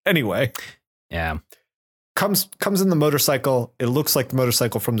hideous. Anyway. Yeah. Comes in the motorcycle. It looks like the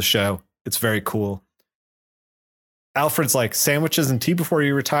motorcycle from the show. It's very cool. Alfred's like, sandwiches and tea before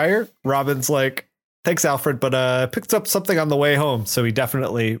you retire. Robin's like, thanks, Alfred, but picked up something on the way home. So he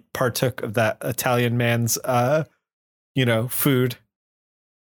definitely partook of that Italian man's food.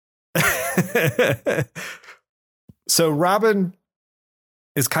 So Robin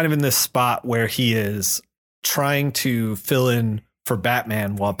is kind of in this spot where he is trying to fill in for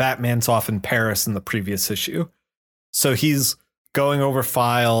Batman while Batman's off in Paris in the previous issue. So he's going over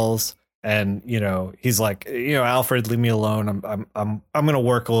files and, he's like, Alfred, leave me alone. I'm going to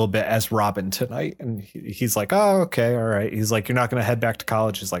work a little bit as Robin tonight. And he's like, oh, okay. All right. He's like, you're not going to head back to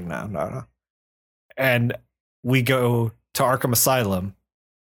college. He's like, no. And we go to Arkham Asylum,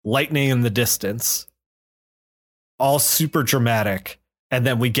 lightning in the distance, all super dramatic. And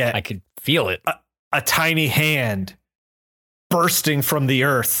then we get, I could feel it. A tiny hand bursting from the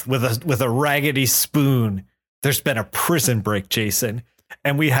earth with a raggedy spoon. There's been a prison break, Jason.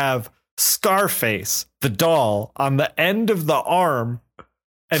 And we have Scarface, the doll, on the end of the arm.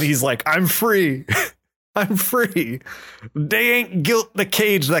 And he's like, I'm free. I'm free. They ain't guilt the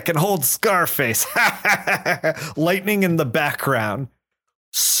cage that can hold Scarface. Lightning in the background.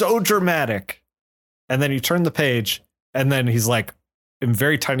 So dramatic. And then you turn the page and then he's like, in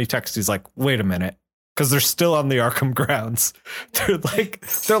very tiny text, he's like, wait a minute. Because they're still on the Arkham grounds. They're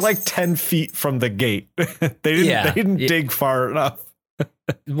like 10 feet from the gate. They didn't dig far enough.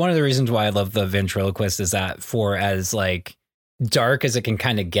 One of the reasons why I love the ventriloquist is that for as like dark as it can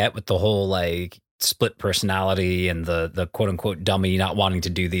kind of get with the whole like split personality and the quote unquote dummy not wanting to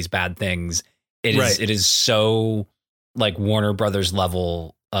do these bad things, it is so like Warner Brothers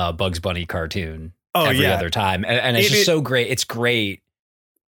level Bugs Bunny cartoon every other time. And it's just so great. It's great.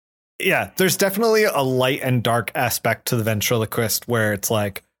 Yeah, there's definitely a light and dark aspect to the ventriloquist where it's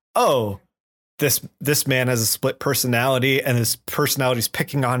like, oh, this man has a split personality and his personality's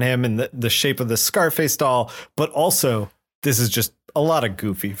picking on him in the shape of the Scarface doll. But also, this is just a lot of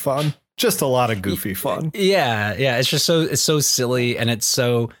goofy fun. Just a lot of goofy fun. Yeah. It's just it's so silly. And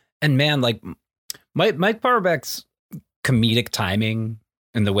man, like Mike Parbeck's comedic timing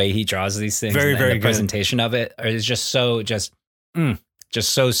and the way he draws these things very, and very the good. presentation of it is just so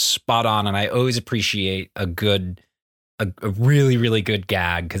so spot on. And I always appreciate a really, really good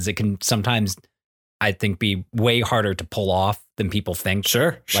gag because it can sometimes, I think, be way harder to pull off than people think.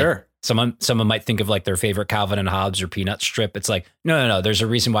 Sure. Someone might think of like their favorite Calvin and Hobbes or Peanut strip. It's like, no. There's a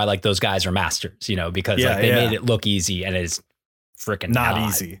reason why like those guys are masters, because they made it look easy and it's freaking not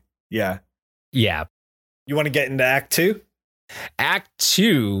easy. Yeah. Yeah. You want to get into Act 2? Act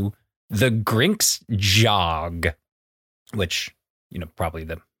 2, the Grinks jog, which, probably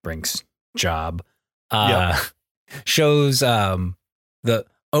the Brinks job, shows the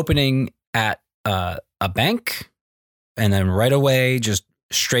opening at a bank. And then right away, just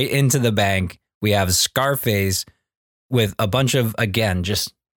straight into the bank, we have Scarface with a bunch of, again,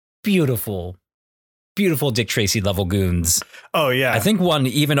 just beautiful Dick Tracy level goons. Oh, yeah. I think one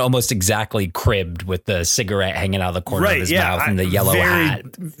even almost exactly cribbed with the cigarette hanging out of the corner of his mouth and the yellow hat.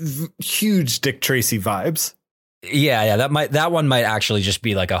 Huge Dick Tracy vibes. Yeah. That one might actually just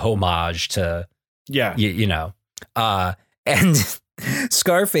be like a homage to, and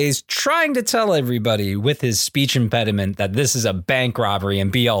Scarface trying to tell everybody with his speech impediment that this is a bank robbery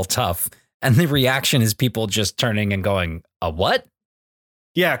and be all tough. And the reaction is people just turning and going, a what?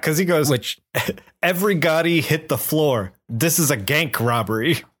 Yeah, because he goes, every Gotti hit the floor. This is a gank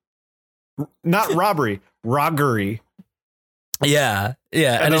robbery. Not robbery, roggery. Yeah.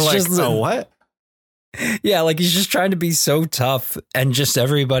 And it's like, just what? Yeah, like he's just trying to be so tough and just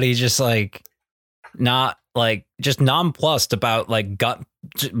everybody just like not like just nonplussed about like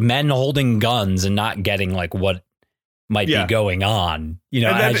men holding guns and not getting like what might be going on.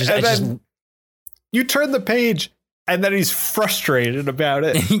 And then you turn the page and then he's frustrated about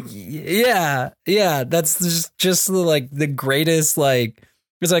it. Yeah. That's just like the greatest, like,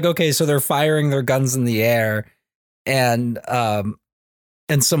 it's like, okay, so they're firing their guns in the air and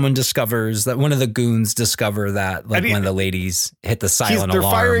someone discovers that one of the goons discover that like one of the ladies hit the silent they're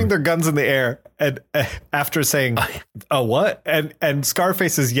alarm. Firing their guns in the air and after saying, oh, what? And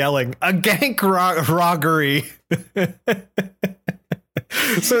Scarface is yelling, a gank robbery.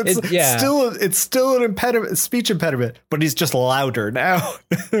 So it's still an impediment, speech impediment, but he's just louder now.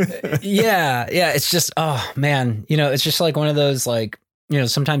 Yeah. It's just, oh man, it's just like one of those, like,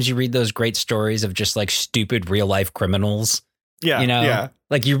 sometimes you read those great stories of just like stupid real life criminals. Yeah.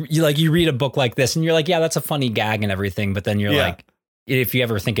 Like you read a book like this and you're like, yeah, that's a funny gag and everything. But then you're like, if you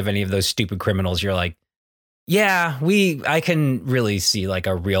ever think of any of those stupid criminals, you're like, yeah, I can really see like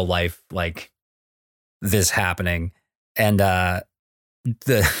a real life, like this happening. And, the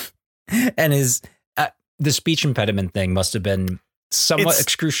speech impediment thing must have been somewhat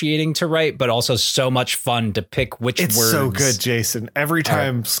excruciating to write, but also so much fun to pick which words. It's so good, Jason. Every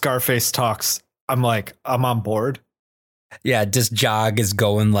time Scarface talks, I'm like, I'm on board. Yeah, just jog is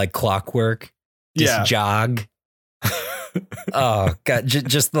going like clockwork. Just jog. Oh god,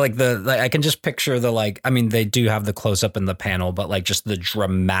 just like I can just picture they do have the close up in the panel, but like just the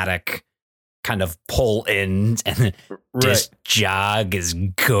dramatic kind of pull in, and this jog is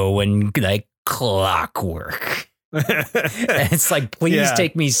going like clockwork. And it's like, please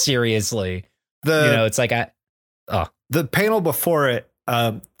take me seriously. It's like the panel before it,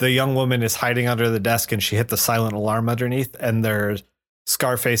 the young woman is hiding under the desk and she hit the silent alarm underneath, and there's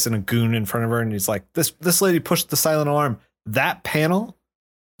Scarface and a goon in front of her, and he's like, this lady pushed the silent alarm. That panel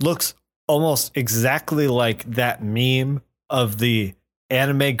looks almost exactly like that meme of the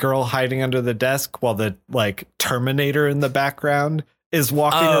anime girl hiding under the desk while the like Terminator in the background is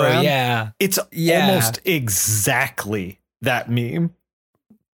walking around. Yeah. It's almost exactly that meme.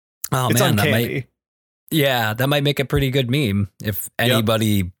 Oh, it's man, uncanny. That might make a pretty good meme if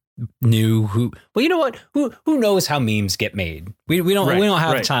anybody knew who. Well, you know what? Who knows how memes get made? We don't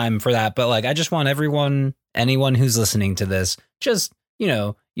have time for that. But like, I just want anyone who's listening to this, just,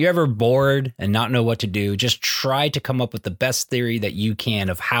 you're ever bored and not know what to do, just try to come up with the best theory that you can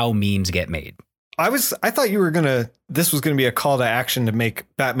of how memes get made. I thought this was gonna be a call to action to make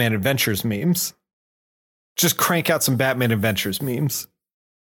Batman Adventures memes. Just crank out some Batman Adventures memes.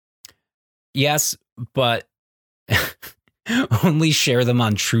 Yes, but only share them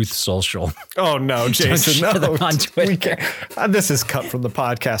on Truth Social. Oh no, Jason! Don't share them on Twitter. This is cut from the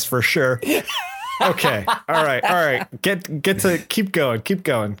podcast for sure. Okay, all right. Get to keep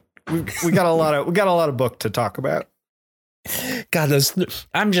going. We got a lot of book to talk about. God,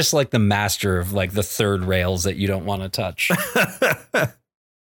 I'm just like the master of like the third rails that you don't want to touch.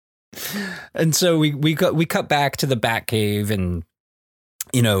 And so we cut back to the Batcave, and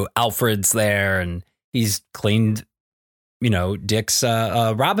Alfred's there, and he's cleaned Dick's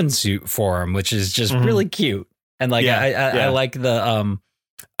Robin suit for him, which is just really cute. And like I like the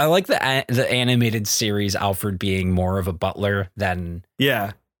animated series Alfred being more of a butler than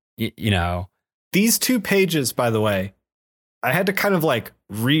These 2 pages, by the way, I had to kind of like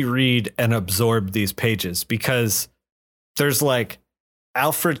reread and absorb these pages, because there's like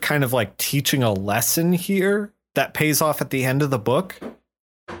Alfred kind of like teaching a lesson here that pays off at the end of the book.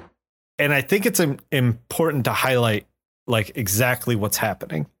 And I think it's important to highlight like exactly what's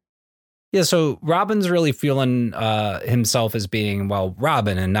happening. Yeah, so Robin's really feeling himself as being,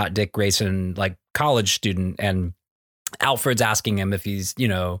 Robin and not Dick Grayson, like college student. And Alfred's asking him if he's,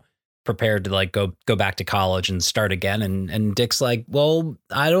 prepared to like go back to college and start again. And Dick's like,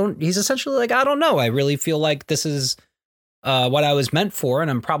 he's essentially like, I don't know. I really feel like this is what I was meant for. And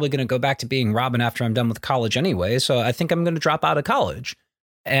I'm probably going to go back to being Robin after I'm done with college anyway. So I think I'm going to drop out of college.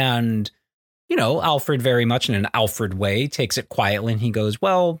 And, Alfred, very much in an Alfred way, takes it quietly, and he goes,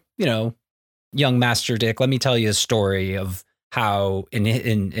 young Master Dick, let me tell you a story of how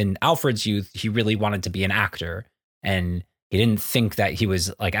in Alfred's youth, he really wanted to be an actor, and he didn't think that he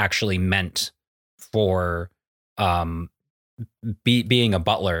was like actually meant for being a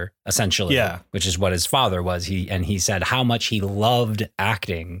butler, essentially, which is what his father was. He said how much he loved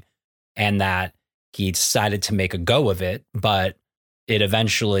acting, and that he decided to make a go of it, but it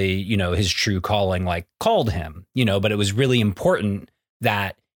eventually, his true calling like called him, but it was really important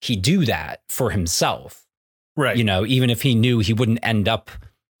that he do that for himself. Right. Even if he knew he wouldn't end up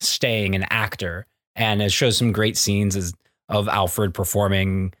staying an actor. And it shows some great scenes of Alfred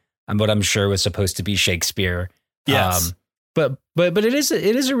performing what I'm sure was supposed to be Shakespeare. Yes. But it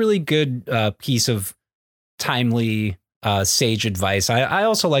is a really good piece of timely sage advice. I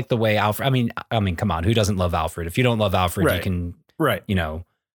also like the way Alfred, I mean, come on, who doesn't love Alfred? If you don't love Alfred, you can,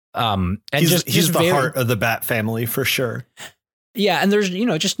 and he's the heart of the Bat family for sure. Yeah. And there's,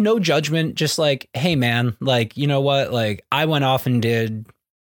 just no judgment, just like, hey man, like, you know what? Like I went off and did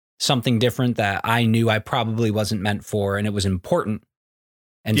something different that I knew I probably wasn't meant for, and it was important.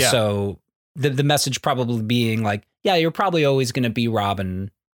 And so the message probably being like, yeah, you're probably always going to be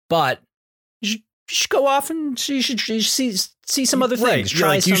Robin, but you should go off and you should see some other things. Try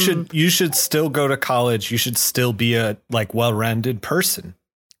like you should still go to college. You should still be a like well-rounded person.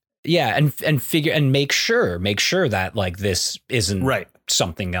 Yeah, and figure and make sure that like this isn't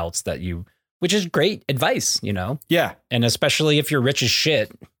something else that you, which is great advice, Yeah, and especially if you're rich as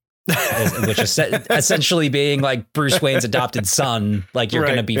shit, which is essentially being like Bruce Wayne's adopted son, like you're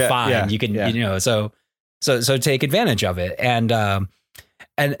gonna be fine. You can so take advantage of it. And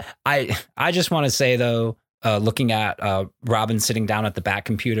I just want to say though, looking at Robin sitting down at the Bat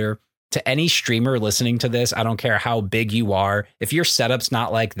computer, to any streamer listening to this, I don't care how big you are, if your setup's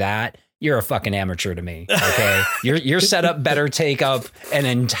not like that, you're a fucking amateur to me. Okay. Your setup better take up an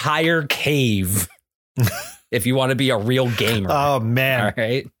entire cave if you want to be a real gamer. Oh man. All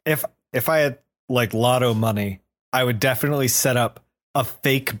right. If I had like lotto money, I would definitely set up a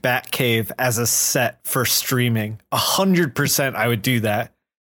fake bat cave as a set for streaming. 100% I would do that.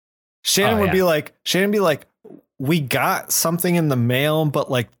 Shannon would be like, we got something in the mail,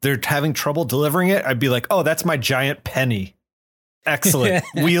 but like they're having trouble delivering it. I'd be like, oh, that's my giant penny. Excellent.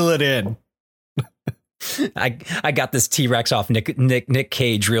 Wheel it in. I got this T-Rex off Nick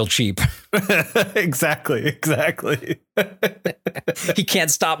Cage real cheap. Exactly. He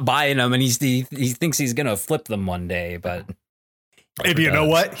can't stop buying them, and he thinks he's gonna flip them one day, but maybe you know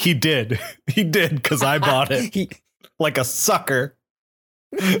what? He did because I bought it like a sucker.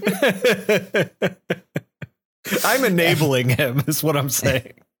 I'm enabling him is what I'm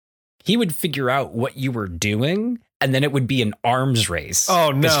saying. He would figure out what you were doing, and then it would be an arms race.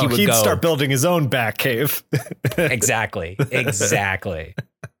 Oh no, he'd start building his own bat cave. Exactly.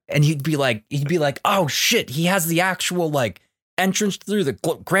 And he'd be like, oh shit, he has the actual like entrance through the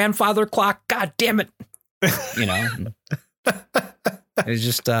grandfather clock. God damn it. You know, it's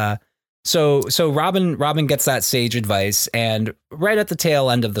just so Robin gets that sage advice, and right at the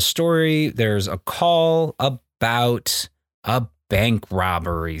tail end of the story, there's a call about a bank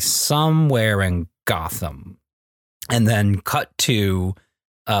robbery somewhere in Gotham, and then cut to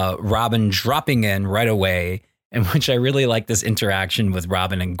Robin dropping in right away, in which I really like this interaction with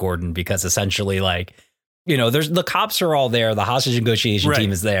Robin and Gordon, because essentially, like, you know, there's the cops are all there, the hostage negotiation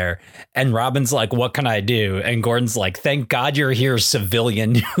team is there, and Robin's like, what can I do? And Gordon's like, thank God you're here,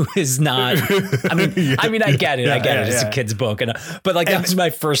 civilian who is not. I mean, I get it. It's a kid's book, but like that was my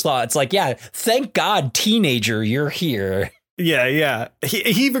first thought. It's like, yeah, thank God, teenager, you're here. Yeah.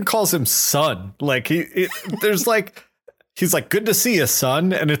 He even calls him son. Like there's like, he's like, good to see you,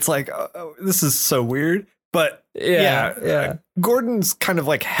 son. And it's like, oh, this is so weird. But yeah. Gordon's kind of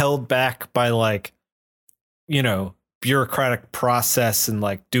like held back by like, you know, bureaucratic process and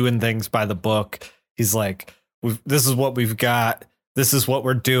like doing things by the book. He's like, this is what we've got. This is what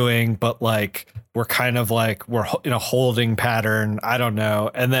we're doing. But like, we're kind of like, we're in a holding pattern. I don't know.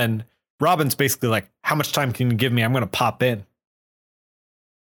 And then Robin's basically like, how much time can you give me? I'm going to pop in.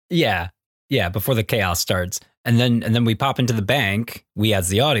 Yeah. Before the chaos starts. And then we pop into the bank. We, as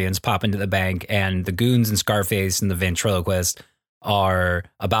the audience, pop into the bank, and the goons and Scarface and the ventriloquist are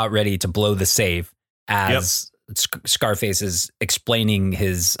about ready to blow the safe as Scarface is explaining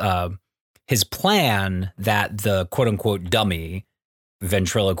his plan that the quote unquote dummy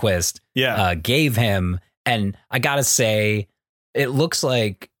ventriloquist gave him. And I gotta say, it looks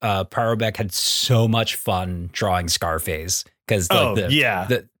like Parabek had so much fun drawing Scarface, because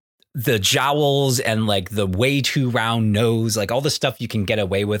like the jowls and like the way too round nose, like all the stuff you can get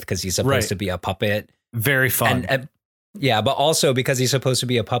away with because he's supposed to be a puppet. Very fun. And but also because he's supposed to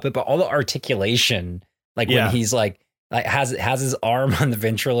be a puppet, but all the articulation, like when he's like has his arm on the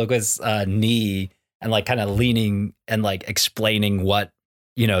ventriloquist's knee and like kind of leaning and like explaining what,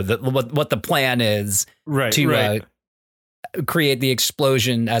 you know, what the plan is to create the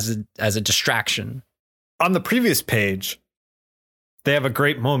explosion as a distraction. On the previous page, they have a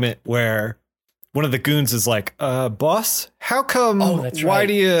great moment where one of the goons is like, boss, how come,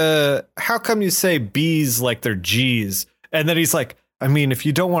 how come you say B's like they're G's? And then he's like, I mean, if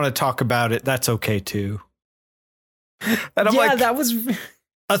you don't want to talk about it, that's okay too. And I'm like, that was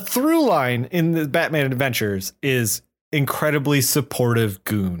a through line in the Batman Adventures is incredibly supportive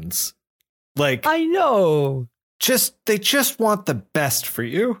goons. Like, I know, they just want the best for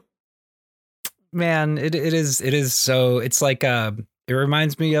you. Man, it is so, it's like, it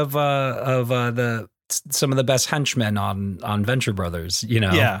reminds me of some of the best henchmen on Venture Brothers, you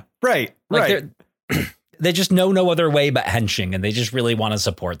know? Yeah, right. They just know no other way but henching, and they just really want to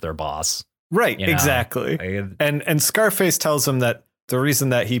support their boss. Right, you know? exactly. And Scarface tells him that the reason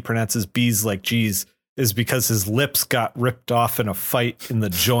that he pronounces B's like G's is because his lips got ripped off in a fight in the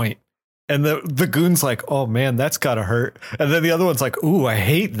joint. And the goon's like, oh man, that's gotta hurt. And then the other one's like, ooh, I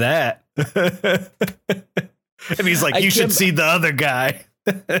hate that. And he's like, you should see the other guy.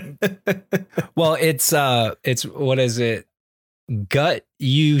 Well, it's what is it? Gut,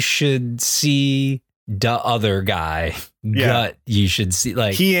 you should see the other guy. Yeah. Gut, you should see,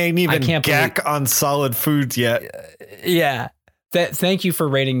 like, he ain't even gack on solid foods yet. Yeah. Thank you for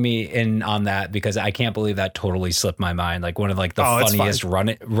rating me in on that, because I can't believe that totally slipped my mind. Like one of like the funniest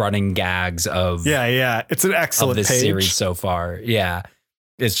running gags of it's an excellent of this series so far. Yeah,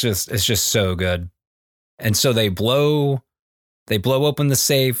 it's just so good. And so they blow open the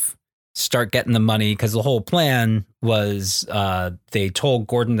safe, start getting the money, because the whole plan was they told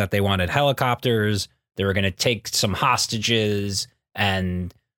Gordon that they wanted helicopters. They were going to take some hostages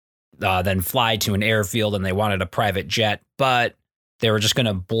and then fly to an airfield, and they wanted a private jet, but they were just going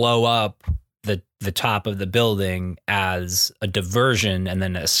to blow up the top of the building as a diversion and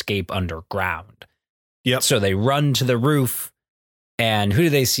then escape underground. Yep. So they run to the roof, and who do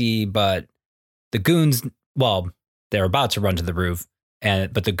they see but the goons? Well, they're about to run to the roof,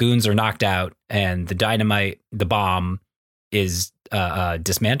 but the goons are knocked out, and the bomb is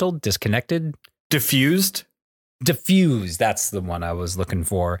dismantled, disconnected, diffused. That's the one I was looking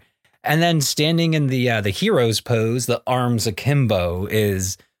for. And then standing in the hero's pose, the arms akimbo,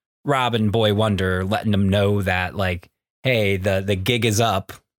 is Robin Boy Wonder, letting them know that, like, hey, the gig is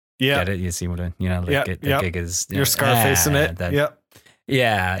up. Yeah. Get it? You see what the gig is. You're Scarface in it. Yep.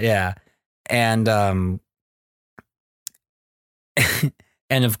 Yeah. And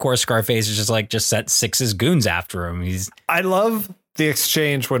and of course Scarface is just sent 6 goons after him. I love the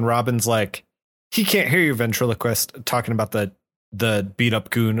exchange when Robin's like, he can't hear you, ventriloquist, talking about the beat up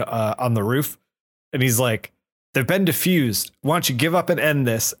goon on the roof. And he's like, they've been diffused. Why don't you give up and end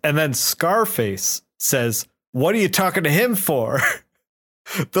this? And then Scarface says, what are you talking to him for?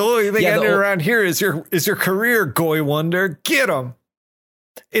 The only thing ending around here is your career, Goy Wonder. Get him.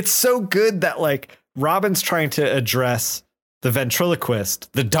 It's so good that, like, Robin's trying to address the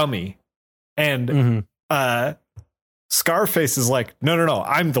ventriloquist, the dummy, and Scarface is like, no,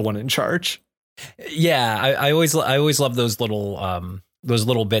 I'm the one in charge. Yeah, I always love those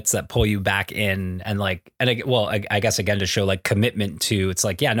little bits that pull you back in, and I guess again to show like commitment to, it's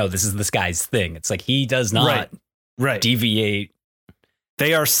like, yeah, no, this is this guy's thing. It's like he does not deviate.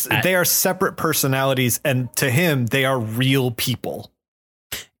 They are separate personalities, and to him, they are real people.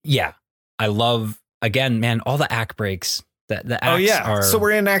 Yeah, I love, again, man, all the act breaks. The acts are. So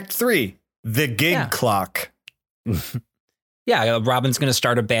we're in Act 3, the gig clock. Yeah, Robin's going to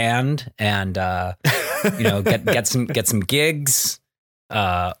start a band and get some gigs.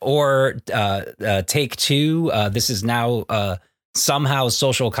 Or take 2. This is now somehow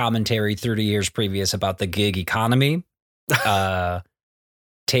social commentary 30 years previous about the gig economy.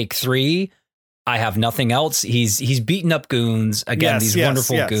 Take 3. I have nothing else. He's beating up goons again. These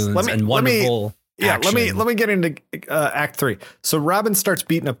wonderful goons and wonderful. Let me get into Act 3. So Robin starts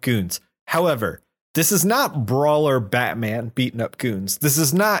beating up goons. However, this is not brawler Batman beating up goons. This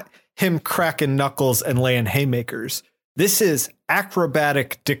is not him cracking knuckles and laying haymakers. This is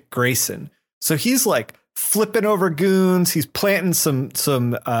acrobatic Dick Grayson. So he's like flipping over goons. He's planting some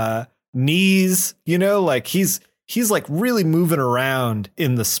knees, like he's like really moving around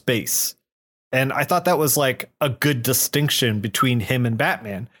in the space. And I thought that was like a good distinction between him and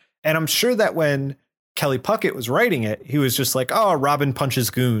Batman. And I'm sure that when Kelly Puckett was writing it, he was just like, oh, Robin punches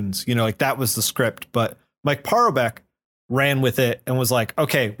goons, like that was the script. But Mike Parobeck ran with it and was like,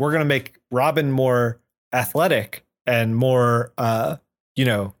 okay, we're going to make Robin more athletic and more,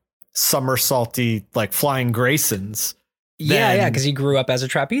 somersaulty, like flying Graysons. Yeah, because he grew up as a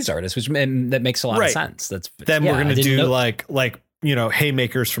trapeze artist, which that makes a lot of sense. Then we're going to do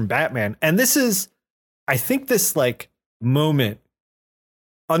haymakers from Batman. And I think this like moment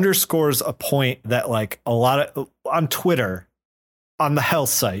underscores a point that like a lot of on Twitter, on the Hell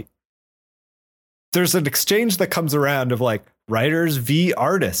site, there's an exchange that comes around of like writers v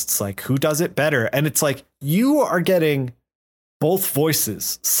artists, like who does it better. And it's like, you are getting both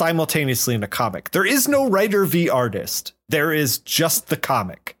voices simultaneously in a comic. There is no writer v artist. There is just the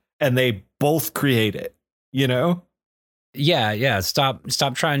comic, and they both create it, Yeah. Stop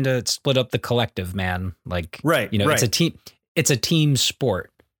trying to split up the collective, man. Like, it's a team sport,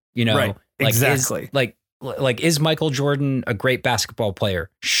 Right. Like, exactly. Is Michael Jordan a great basketball player?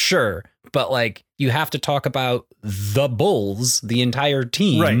 Sure. But like, you have to talk about the Bulls, the entire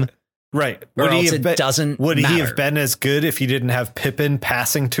team. Right. Would he have been as good if he didn't have Pippen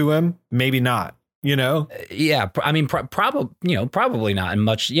passing to him? Maybe not, Yeah. I mean, probably not. And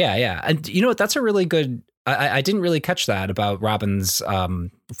much. Yeah. And you know what? That's a really good, I didn't really catch that about Robin's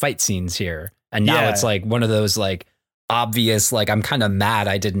fight scenes here. And now it's like one of those like obvious, like I'm kind of mad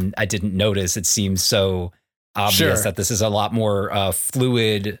I didn't notice. It seems so obvious that this is a lot more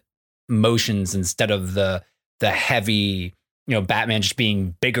fluid motions instead of the heavy, Batman just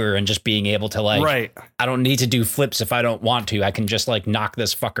being bigger and just being able to like, I don't need to do flips if I don't want to. I can just like knock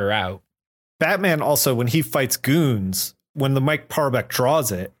this fucker out. Batman also, when he fights goons, when the Mike Parobeck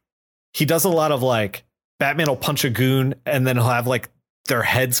draws it, he does a lot of like, Batman will punch a goon and then he'll have like their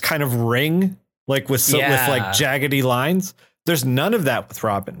heads kind of ring, like with like jaggedy lines. There's none of that with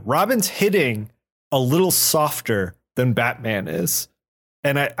Robin. Robin's hitting a little softer than Batman is.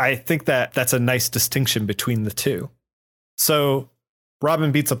 And I think that that's a nice distinction between the two. So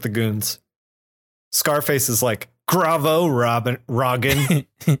Robin beats up the goons. Scarface is like, "Bravo, Rogan.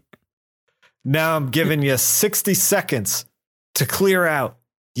 Now I'm giving you 60 seconds to clear out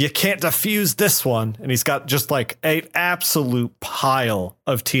you can't defuse this one. And he's got just like an absolute pile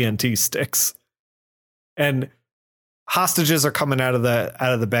of TNT sticks. And hostages are coming out of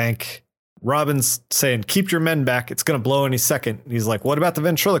the bank. Robin's saying, keep your men back. It's going to blow any second. And he's like, what about the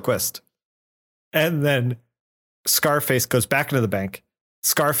ventriloquist? And then Scarface goes back into the bank.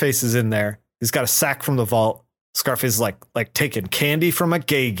 Scarface is in there. He's got a sack from the vault. Scarface is like taking candy from a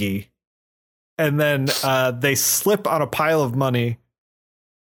gagey. And then they slip on a pile of money.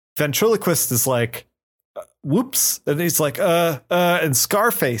 Ventriloquist is like, whoops. And he's like, and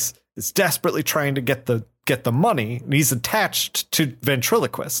Scarface is desperately trying to get the money. And he's attached to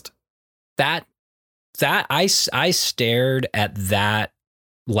ventriloquist. That I stared at that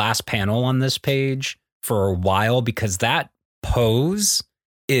last panel on this page for a while because that pose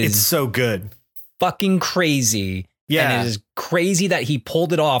is it's so good. Fucking crazy. Yeah. And it is crazy that he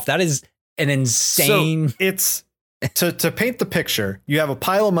pulled it off. That is an insane. So it's to paint the picture. You have a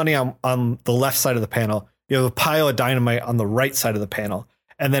pile of money on the left side of the panel. You have a pile of dynamite on the right side of the panel.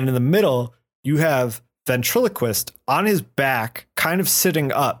 And then in the middle, you have ventriloquist on his back, kind of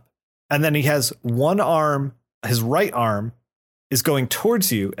sitting up. And then he has one arm, his right arm is going towards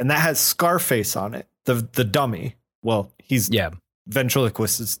you. And that has Scarface on it. The dummy. Well,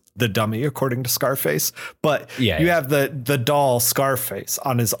 ventriloquist is the dummy, according to Scarface. But you have the doll Scarface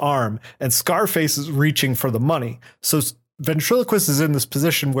on his arm, and Scarface is reaching for the money. So ventriloquist is in this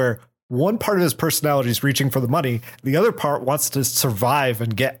position where one part of his personality is reaching for the money. The other part wants to survive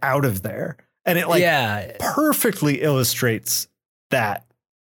and get out of there. And it perfectly illustrates that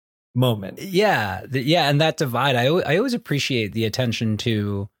moment. Yeah. And that divide, I always appreciate the attention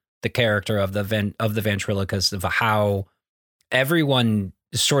to the character of the ventriloquist, of how everyone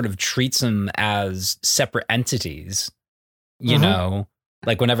sort of treats them as separate entities, you know,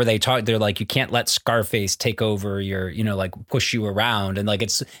 like whenever they talk, they're like, you can't let Scarface take over your, like push you around. And like,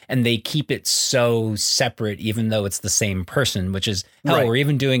 and they keep it so separate, even though it's the same person, which is hell, we're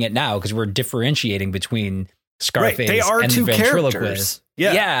even doing it now because we're differentiating between Scarface they are and two ventriloquist. Characters.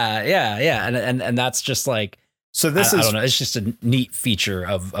 Yeah. And that's just like, so this I don't know. It's just a neat feature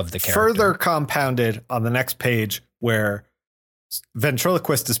of the character. Further compounded on the next page where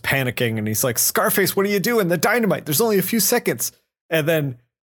ventriloquist is panicking and he's like, Scarface, what are you doing? The dynamite. There's only a few seconds. And then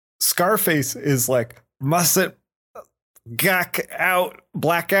Scarface is like, mustn't black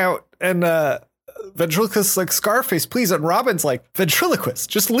out. And ventriloquist is like, Scarface, please. And Robin's like, ventriloquist,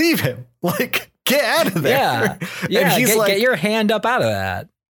 just leave him. Like, get out of there. Yeah. And he's get your hand up out of that.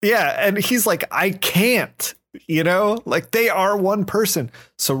 Yeah. And he's like, I can't, like they are one person.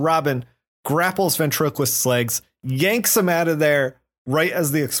 So Robin grapples ventriloquist's legs, yanks him out of there right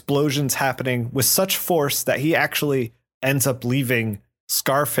as the explosion's happening with such force that he actually ends up leaving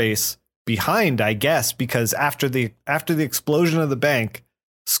Scarface behind, I guess, because after the explosion of the bank,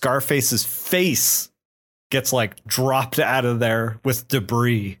 Scarface's face gets like dropped out of there with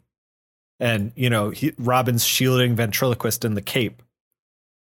debris. And, Robin's shielding ventriloquist in the cape.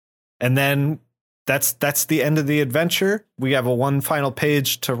 And then that's the end of the adventure. We have one final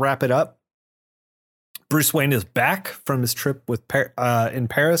page to wrap it up. Bruce Wayne is back from his trip in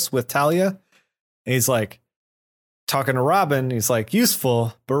Paris with Talia. And he's like talking to Robin. He's like,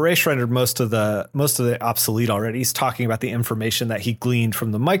 useful, but race rendered most of the obsolete already. He's talking about the information that he gleaned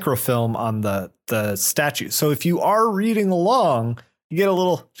from the microfilm on the statue. So if you are reading along, you get a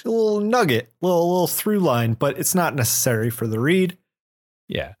little nugget, little through line, but it's not necessary for the read.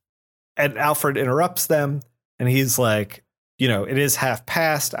 Yeah. And Alfred interrupts them and he's like, it is half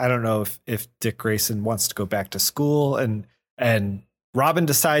past. I don't know if Dick Grayson wants to go back to school. And Robin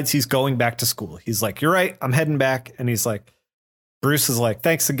decides he's going back to school. He's like, you're right, I'm heading back. And he's like, Bruce is like,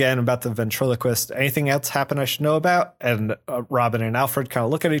 thanks again about the ventriloquist. Anything else happen I should know about? And Robin and Alfred kind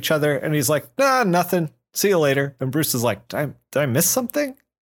of look at each other and he's like, nah, nothing. See you later. And Bruce is like, did I miss something?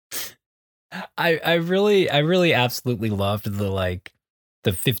 I really absolutely loved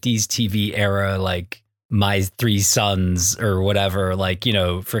the 50s TV era, like My Three Sons or whatever, like,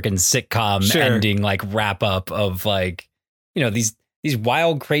 freaking sitcom ending, like wrap up of like, these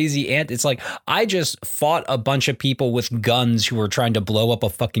wild, crazy it's like, I just fought a bunch of people with guns who were trying to blow up a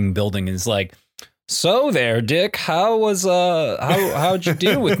fucking building. And it's like, so there, Dick, how'd you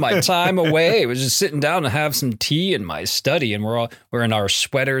do with my time away? I was just sitting down to have some tea in my study, and we're in our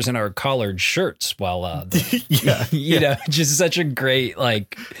sweaters and our collared shirts while, just such a great,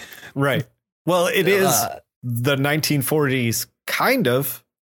 like, right. Well, it is the 1940s, kind of,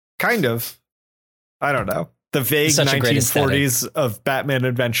 I don't know, the vague 1940s of Batman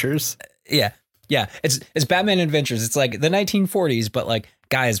Adventures. Yeah. It's Batman Adventures. It's like the 1940s, but like,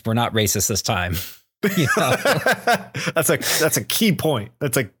 guys, we're not racist this time. You know? That's a key point.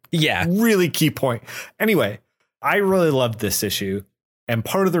 That's a really key point. Anyway, I really loved this issue. And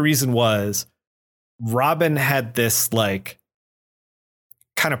part of the reason was Robin had this like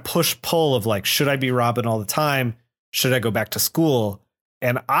kind of push pull of like, should I be Robin all the time? Should I go back to school?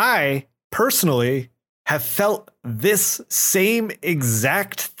 And I personally have felt this same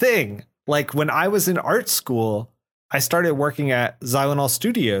exact thing. Like when I was in art school, I started working at Xylenol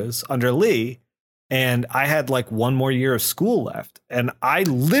Studios under Lee, and I had like one more year of school left. And I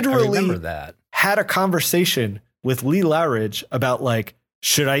literally had a conversation with Lee Lowridge about like,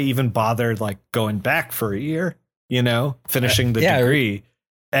 should I even bother like going back for a year, you know, finishing the degree?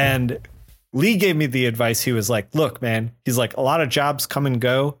 And Lee gave me the advice. He was like, look, man, he's like, a lot of jobs come and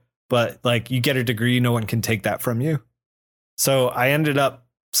go, but like you get a degree, no one can take that from you. So I ended up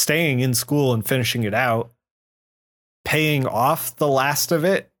staying in school and finishing it out, paying off the last of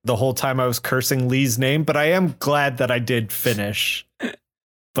it the whole time I was cursing Lee's name. But I am glad that I did finish.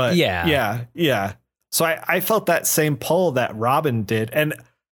 But yeah. So I felt that same pull that Robin did. And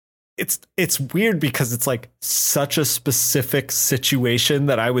it's weird because it's like such a specific situation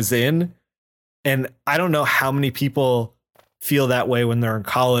that I was in. And I don't know how many people feel that way when they're in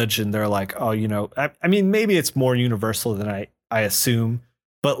college and they're like, oh, you know, I mean, maybe it's more universal than I assume,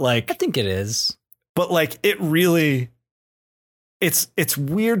 but like, I think it is, but like, it really, it's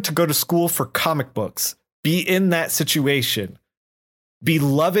weird to go to school for comic books, be in that situation, be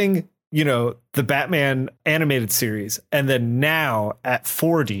loving, you know, the Batman animated series. And then now at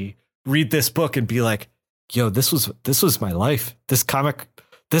 40, read this book and be like, yo, this was my life. This comic,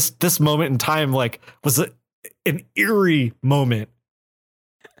 this moment in time, like was an eerie moment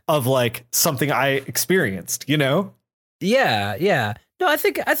of like something I experienced, you know? Yeah. No, I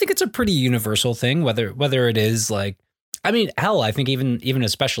think it's a pretty universal thing, whether it is like, I mean, hell, I think even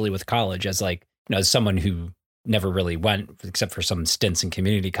especially with college, as like, you know, as someone who never really went except for some stints in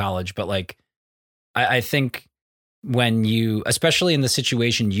community college, but like, I think when you, especially in the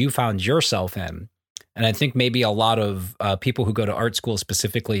situation you found yourself in, and I think maybe a lot of people who go to art school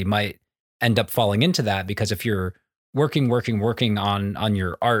specifically might end up falling into that, because if you're working on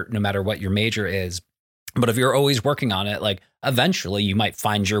your art, no matter what your major is, but if you're always working on it, like eventually you might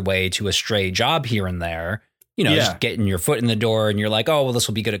find your way to a stray job here and there, you know, just getting your foot in the door and you're like, oh, well, this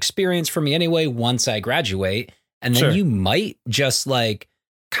will be good experience for me anyway, once I graduate. And then you might just like,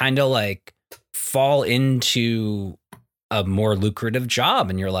 kind of like fall into a more lucrative job.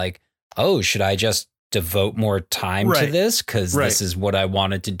 And you're like, oh, should I just devote more time to this? Cause this is what I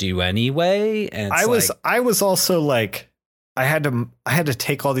wanted to do anyway. And I was also like, I had to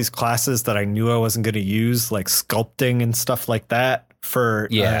take all these classes that I knew I wasn't going to use, like sculpting and stuff like that for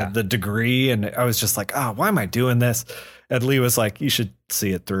the degree. And I was just like, oh, why am I doing this? And Lee was like, you should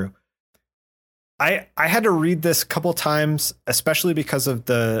see it through. I had to read this a couple times, especially because of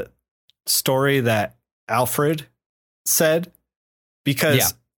the story that Alfred said,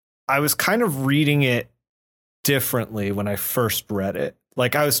 because I was kind of reading it differently when I first read it.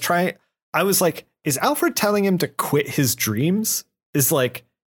 Like I was like, is Alfred telling him to quit his dreams? Is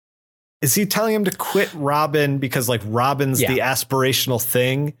he telling him to quit Robin because like Robin's the aspirational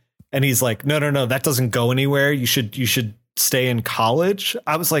thing? And he's like, no, that doesn't go anywhere. You should stay in college.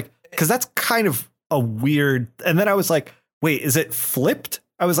 I was like, because that's kind of a weird. And then I was like, wait, is it flipped?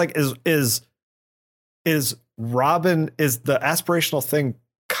 I was like, is Robin, is the aspirational thing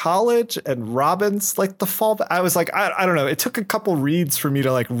college and Robin's like the fall? I was like, I don't know. It took a couple reads for me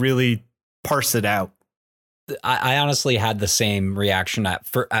to like really parse it out. I honestly had the same reaction at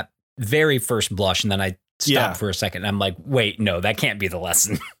very first blush, and then I stopped for a second. And I'm like, wait, no, that can't be the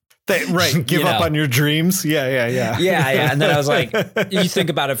lesson. Give up on your dreams. Yeah. And then I was like, you think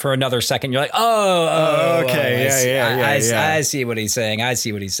about it for another second, you're like, okay, I see what he's saying.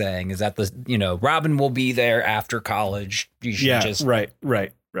 Is that Robin will be there after college. You should just right.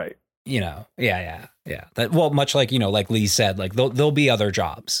 You know, yeah. That, well, much like like Lee said, like there'll be other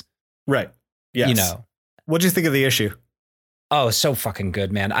jobs. Right. Yes. You know. What'd you think of the issue? Oh, so fucking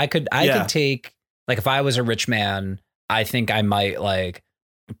good, man. I could take, like, if I was a rich man, I think I might like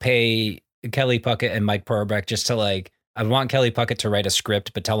pay Kelly Puckett and Mike Perbrook just to like, I want Kelly Puckett to write a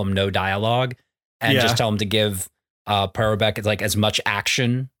script, but tell him no dialogue, and just tell him to give Perbrook like as much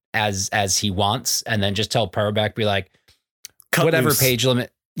action as he wants. And then just tell Perbrook, be like, whatever page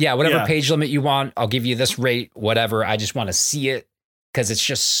limit. Yeah. Whatever page limit you want, I'll give you this rate, whatever. I just want to see it. Cause it's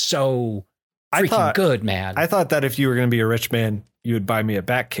just so freaking good, man. I thought that if you were going to be a rich man, you would buy me a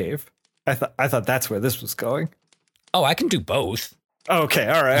bat cave. I thought that's where this was going. Oh, I can do both. Okay.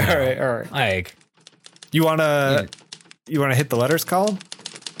 All right. Like, you want to hit the letters column?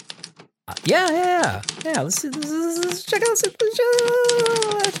 Yeah. Let's check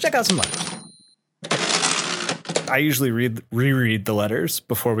out some letters. I usually reread the letters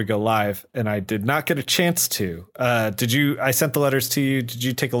before we go live, and I did not get a chance to. Did you? I sent the letters to you. Did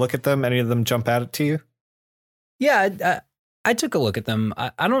you take a look at them? Any of them jump out to you? Yeah, I took a look at them.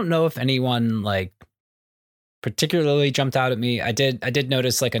 I don't know if anyone like particularly jumped out at me. I did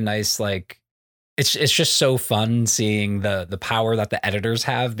notice like a nice like. It's just so fun seeing the power that the editors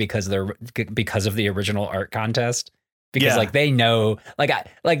have because of the original art contest. Because like they know,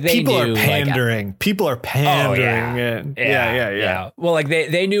 people are pandering. People are pandering. Yeah. Well, like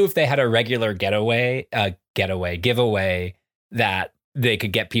they knew if they had a regular giveaway that they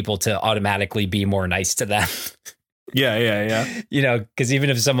could get people to automatically be more nice to them. Yeah. You know, because even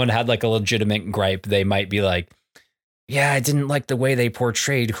if someone had like a legitimate gripe, they might be like, "Yeah, I didn't like the way they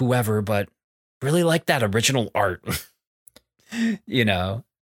portrayed whoever, but really like that original art." You know,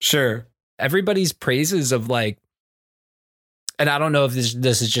 sure. Everybody's praises of like. And I don't know if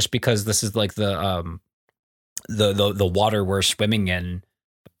this is just because this is like the water we're swimming in.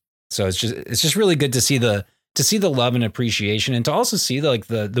 So it's just really good to see the love and appreciation, and to also see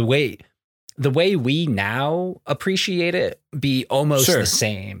the way we now appreciate it be almost the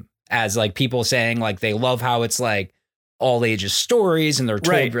same as like people saying like they love how it's like all ages stories and they're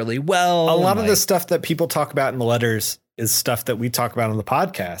told really well. A lot of the stuff that people talk about in the letters is stuff that we talk about on the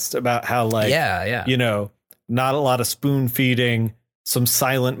podcast about how like you know. Not a lot of spoon feeding, some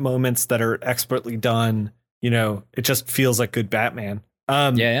silent moments that are expertly done. You know, it just feels like good Batman.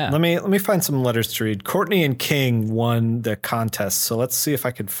 Let me find some letters to read. Courtney and King won the contest, so let's see if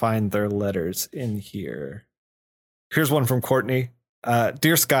I can find their letters in here. Here's one from Courtney.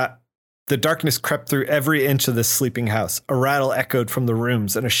 Dear Scott, the darkness crept through every inch of this sleeping house. A rattle echoed from the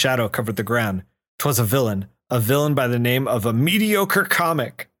rooms, and a shadow covered the ground. 'Twas a villain by the name of a mediocre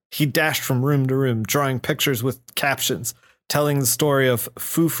comic. He dashed from room to room, drawing pictures with captions, telling the story of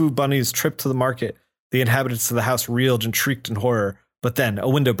Foo Bunny's trip to the market. The inhabitants of the house reeled and shrieked in horror. But then a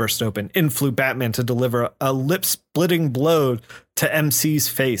window burst open. In flew Batman to deliver a lip-splitting blow to MC's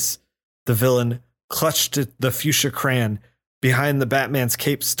face. The villain clutched the fuchsia crayon. Behind the Batman's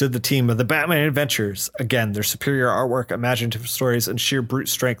cape stood the team of the Batman Adventures. Again, their superior artwork, imaginative stories, and sheer brute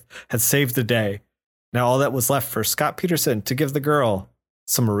strength had saved the day. Now all that was left for Scott Peterson to give the girl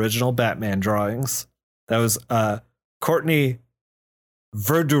some original Batman drawings. That was Courtney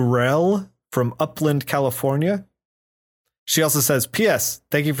Verdurell from Upland, California. She also says, P.S.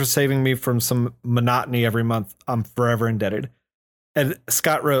 Thank you for saving me from some monotony every month. I'm forever indebted. And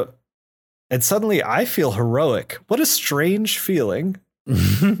Scott wrote, and suddenly I feel heroic. What a strange feeling.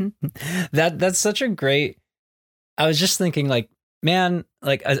 That's such a great. I was just thinking like, man,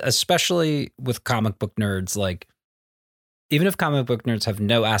 like, especially with comic book nerds, like, even if comic book nerds have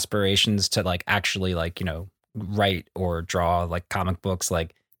no aspirations to like actually like, you know, write or draw like comic books,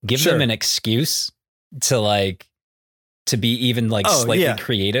 like give them an excuse to like, to be even like slightly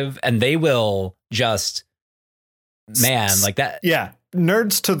creative, and they will just, man, like that. Yeah.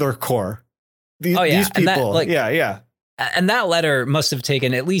 Nerds to their core. These people. And that, like, yeah. And that letter must have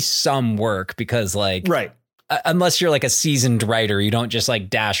taken at least some work because like, right. Unless you're like a seasoned writer, you don't just like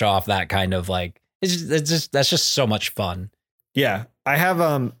dash off that kind of like, that's just so much fun. Yeah, I have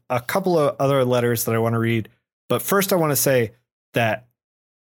a couple of other letters that I want to read. But first, I want to say that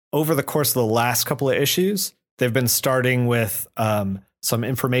over the course of the last couple of issues, they've been starting with some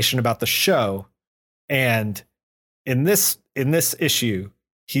information about the show. And in this issue,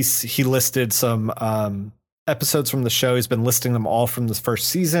 he listed some episodes from the show. He's been listing them all from the first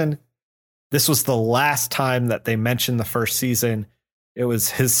season. This was the last time that they mentioned the first season. It was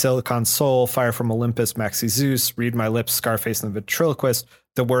His Silicon Soul, Fire from Olympus, Maxi Zeus, Read My Lips, Scarface and the Ventriloquist,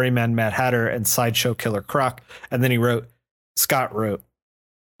 The Worryman, Mad Hatter, and Sideshow Killer Croc. And then Scott wrote,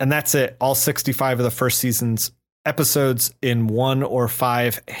 and that's it. All 65 of the first season's episodes in 1 or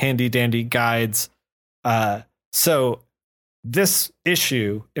 5 handy dandy guides. So this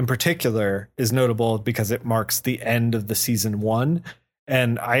issue in particular is notable because it marks the end of the season 1.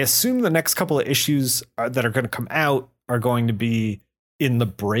 And I assume the next couple of issues that are going to come out are going to be in the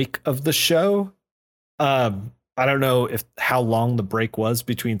break of the show. I don't know how long the break was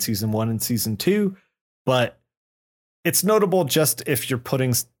between season 1 and season 2, but it's notable just if you're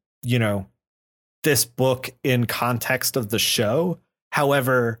putting, you know, this book in context of the show.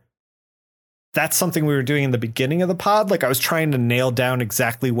 However, that's something we were doing in the beginning of the pod. Like I was trying to nail down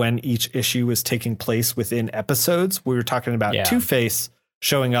exactly when each issue was taking place within episodes. We were talking about Two-Face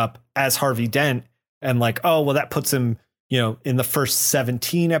showing up as Harvey Dent and like, oh, well, that puts him, you know, in the first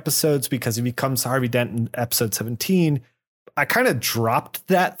 17 episodes because he becomes Harvey Dent in episode 17. I kind of dropped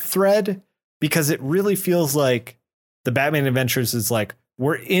that thread because it really feels like the Batman Adventures is like,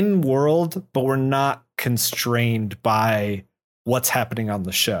 we're in world, but we're not constrained by what's happening on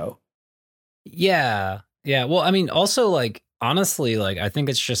the show. Yeah. Yeah. Well, I mean, also, like, honestly, like, I think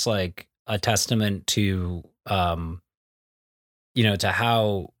it's just like a testament to, to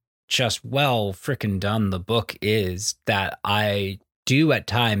how just well freaking done the book is, that I do at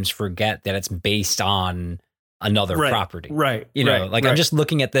times forget that it's based on another property. Right. I'm just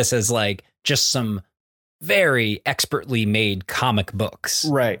looking at this as like just some very expertly made comic books.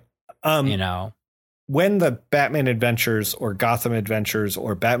 Right. When the Batman Adventures or Gotham Adventures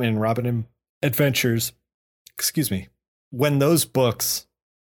or Batman and Robin Adventures, when those books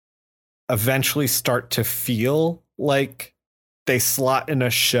eventually start to feel like they slot in a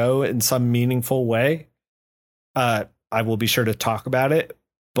show in some meaningful way, I will be sure to talk about it.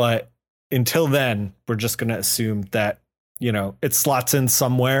 But until then, we're just going to assume that, it slots in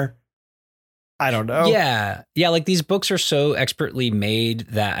somewhere. I don't know. Yeah. Yeah. Like, these books are so expertly made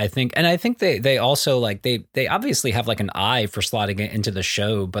that I think they also, like, they obviously have like an eye for slotting it into the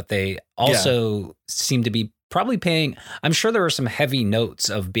show, but they also seem to be probably paying. I'm sure there are some heavy notes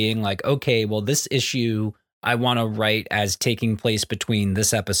of being like, okay, well, this issue I want to write as taking place between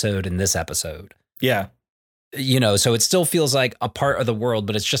this episode and this episode. Yeah. So it still feels like a part of the world,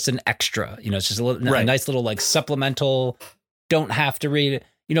 but it's just an extra, it's just a nice little like supplemental, don't have to read it.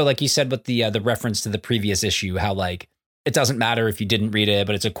 Like you said with the reference to the previous issue, how like it doesn't matter if you didn't read it,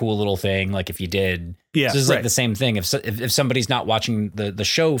 but it's a cool little thing. Like if you did, so this is like the same thing. If somebody's not watching the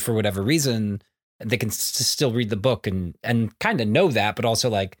show for whatever reason, they can still read the book and kind of know that, but also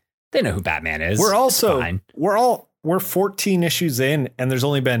like they know who Batman is. We're 14 issues in, and there's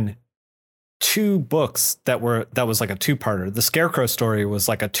only been 2 books that was like a 2-parter. The Scarecrow story was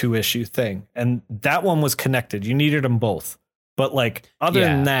like a 2-issue thing, and that one was connected. You needed them both. But like, other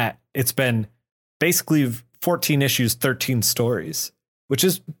than that, it's been basically 14 issues, 13 stories, which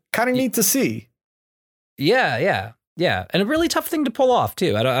is kind of neat to see. Yeah. And a really tough thing to pull off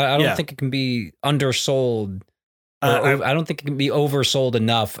too. I don't think it can be undersold. I don't think it can be oversold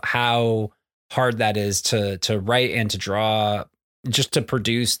enough how hard that is to write and to draw, just to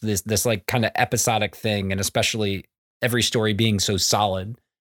produce this like kind of episodic thing, and especially every story being so solid.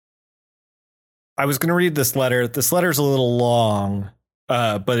 I was going to read this letter. This letter's a little long,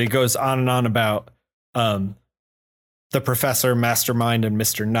 but it goes on and on about the Professor, Mastermind, and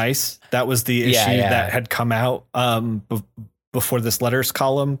Mr. Nice. That was the issue that had come out before this letters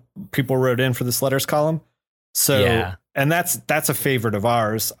column. People wrote in for this letters column. So, and that's a favorite of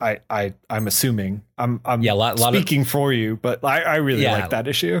ours. I'm assuming. I'm speaking for you, but I really like that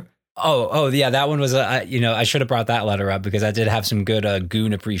issue. Oh yeah, that one was I should have brought that letter up because I did have some good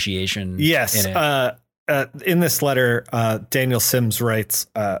goon appreciation. Yes, in it. In this letter, Daniel Sims writes,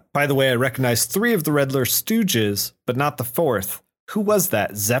 by the way, I recognize 3 of the Riddler stooges, but not the 4th. Who was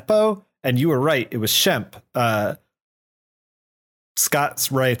that? Zeppo? And you were right, it was Shemp. Scott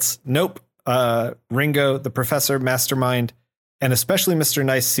writes, nope. Ringo, the Professor, Mastermind, and especially Mr.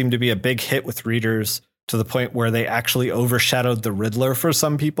 Nice seemed to be a big hit with readers, to the point where they actually overshadowed the Riddler for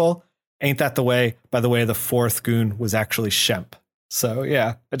some people. Ain't that the way? By the way, the 4th goon was actually Shemp. So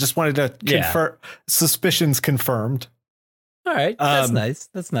yeah, I just wanted to confirm. Suspicions confirmed. All right, that's nice.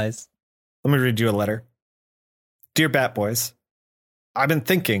 That's nice. Let me read you a letter. Dear Bat Boys, I've been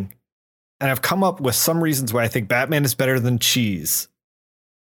thinking, and I've come up with some reasons why I think Batman is better than cheese.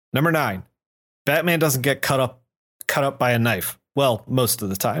 Number 9, Batman doesn't get cut up by a knife. Well, most of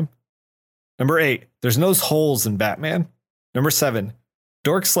the time. Number 8, there's no holes in Batman. Number 7,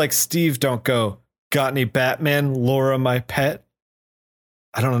 dorks like Steve don't go, got any Batman, Laura, my pet?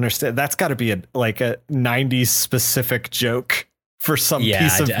 I don't understand. That's got to be a 90s specific joke for some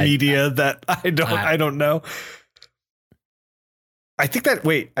piece of media that I don't know. I think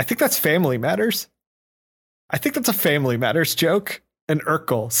that's Family Matters. I think that's a Family Matters joke. And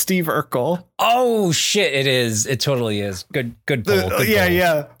Urkel, Steve Urkel. Oh shit! It is. It totally is. Good pull. Good pull.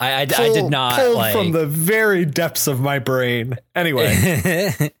 Yeah. I did not pulled from the very depths of my brain.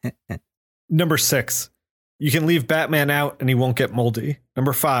 Anyway, number 6, you can leave Batman out and he won't get moldy.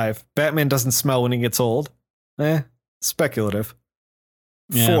 Number 5, Batman doesn't smell when he gets old. Speculative.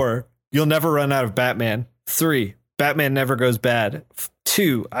 4, you'll never run out of Batman. 3, Batman never goes bad.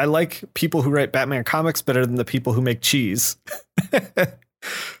 2, I like people who write Batman comics better than the people who make cheese.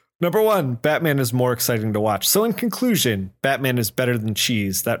 Number 1, Batman is more exciting to watch. So in conclusion, Batman is better than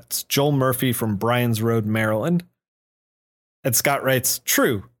cheese. That's Joel Murphy from Bryan's Road, Maryland. And Scott writes,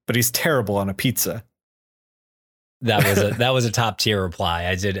 true, but he's terrible on a pizza. That was a top tier reply.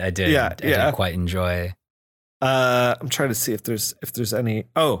 I did quite enjoy. I'm trying to see if there's any.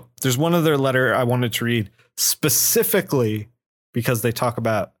 Oh, there's one other letter I wanted to read specifically because they talk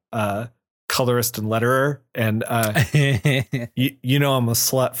about colorist and letterer, and you know I'm a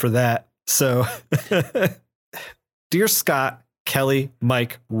slut for that. So, dear Scott, Kelly,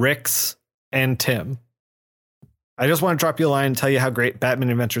 Mike, Rix, and Tim, I just want to drop you a line and tell you how great Batman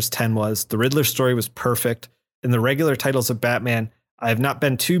Adventures 10 was. The Riddler story was perfect. In the regular titles of Batman, I have not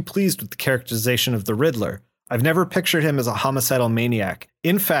been too pleased with the characterization of the Riddler. I've never pictured him as a homicidal maniac.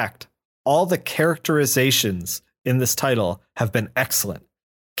 In fact, all the characterizations in this title have been excellent.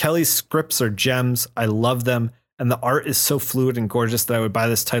 Kelly's scripts are gems. I love them. And the art is so fluid and gorgeous that I would buy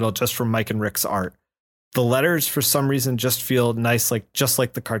this title just for Mike and Rick's art. The letters, for some reason, just feel nice, just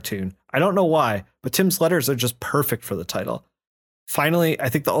like the cartoon. I don't know why, but Tim's letters are just perfect for the title. Finally, I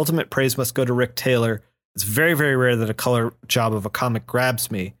think the ultimate praise must go to Rick Taylor. It's very, very rare that a color job of a comic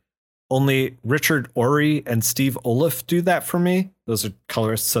grabs me. Only Richard Ory and Steve Oliff do that for me. Those are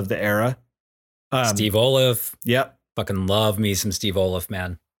colorists of the era. Steve Oliff. Yep. Fucking love me some Steve Oliff,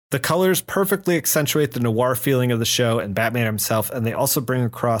 man. The colors perfectly accentuate the noir feeling of the show and Batman himself, and they also bring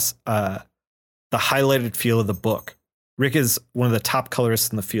across the highlighted feel of the book. Rick is one of the top colorists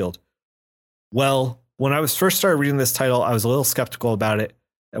in the field. Well, when I was first started reading this title, I was a little skeptical about it.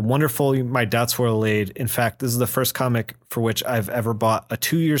 And wonderfully, my doubts were allayed. In fact, this is the first comic for which I've ever bought a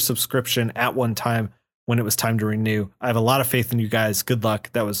 2-year subscription at one time when it was time to renew. I have a lot of faith in you guys. Good luck.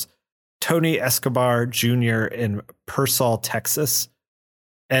 That was Tony Escobar Jr. in Pearsall, Texas.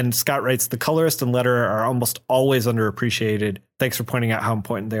 And Scott writes, the colorist and letterer are almost always underappreciated. Thanks for pointing out how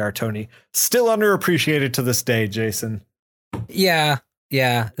important they are, Tony. Still underappreciated to this day, Jason. Yeah,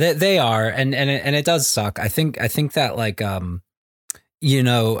 they are. And it does suck. I think that like,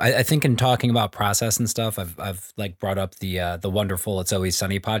 I think in talking about process and stuff, I've like brought up the wonderful It's Always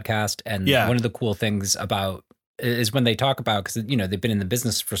Sunny podcast. And one of the cool things about is when they talk about, because, they've been in the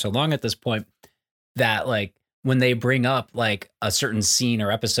business for so long at this point, that like when they bring up like a certain scene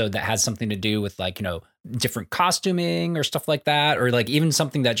or episode that has something to do with like, different costuming or stuff like that, or like even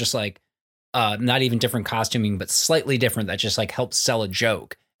something that just like, not even different costuming, but slightly different that just like helps sell a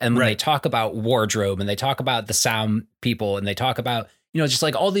joke. And when they talk about wardrobe and they talk about the sound people and they talk about, just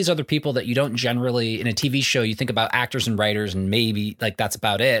like all these other people that you don't generally in a TV show, you think about actors and writers and maybe like that's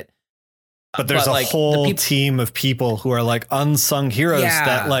about it. But there's a whole team of people who are like unsung heroes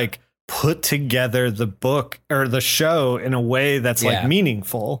that like put together the book or the show in a way that's like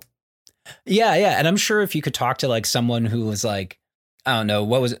meaningful. Yeah. And I'm sure if you could talk to like someone who was like, I don't know,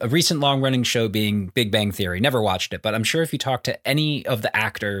 what was a recent long running show being Big Bang Theory. Never watched it, but I'm sure if you talk to any of the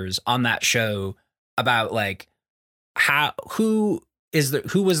actors on that show about like who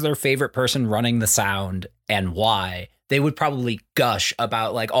was their favorite person running the sound and why, they would probably gush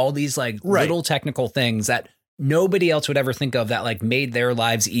about like all these like little technical things that nobody else would ever think of that like made their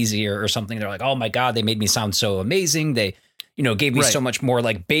lives easier or something. They're like, oh my God, they made me sound so amazing. They, gave me so much more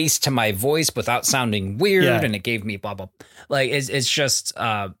like bass to my voice without sounding weird. And it gave me blah, blah. Like it's just,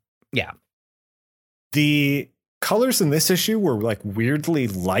 The colors in this issue were like weirdly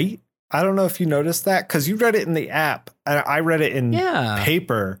light. I don't know if you noticed that because you read it in the app. I read it in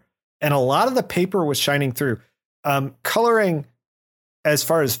paper, and a lot of the paper was shining through. Coloring, as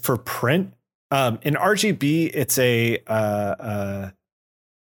far as for print, in RGB, it's a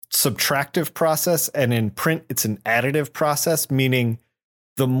subtractive process, and in print, it's an additive process, meaning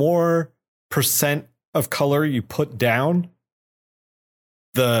the more percent of color you put down,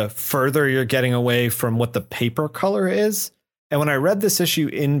 the further you're getting away from what the paper color is. And when I read this issue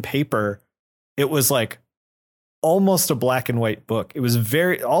in paper, it was like almost a black and white book. It was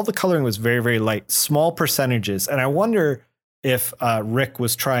all the coloring was very, very light, small percentages. And I wonder if Rick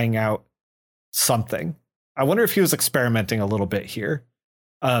was trying out something. I wonder if he was experimenting a little bit here.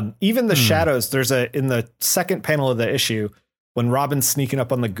 Even the shadows, in the second panel of the issue, when Robin's sneaking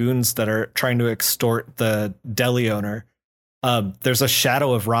up on the goons that are trying to extort the deli owner, there's a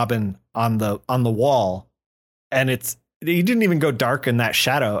shadow of Robin on the wall, and he didn't even go dark in that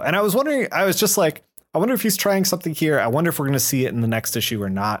shadow. And I was wondering, I was just like, I wonder if he's trying something here. I wonder if we're going to see it in the next issue or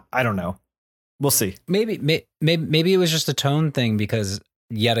not. I don't know. We'll see. Maybe it was just a tone thing, because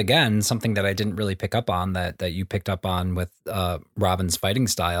yet again, something that I didn't really pick up on that you picked up on with Robin's fighting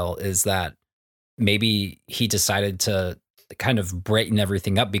style is that maybe he decided to kind of brighten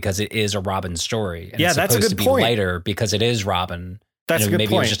everything up because it is a Robin story. And it's that's a good to be point. Lighter because it is Robin. That's a good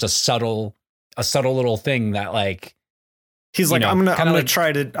maybe point. It was just a subtle little thing that like, he's like, I'm gonna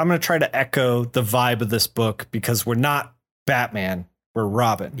try to echo the vibe of this book because we're not Batman, we're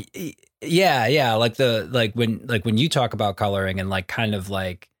Robin. Yeah. Like when you talk about coloring and like kind of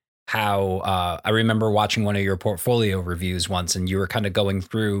like how I remember watching one of your portfolio reviews once, and you were kind of going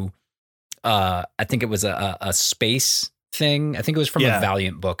through, I think it was a space thing. I think it was from a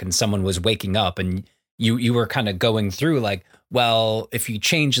Valiant book, and someone was waking up, and you were kind of going through like, well, if you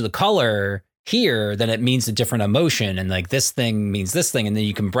change the color here, then it means a different emotion, and like this thing means this thing, and then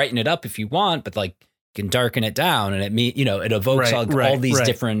you can brighten it up if you want, but like you can darken it down, and it evokes all these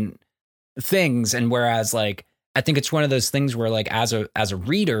different things. And whereas like I think it's one of those things where like as a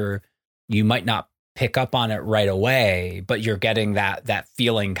reader, you might not pick up on it right away, but you're getting that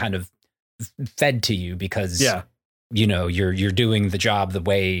feeling kind of fed to you because you're doing the job the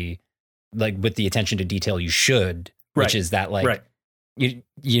way, like with the attention to detail you should, which is that like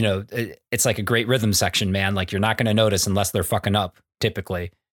it's like a great rhythm section, man. Like you're not going to notice unless they're fucking up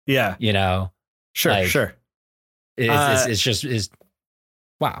typically. Yeah. Sure. Like, sure. It's just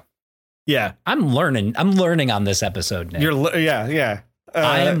wow. Yeah. I'm learning on this episode, Nick.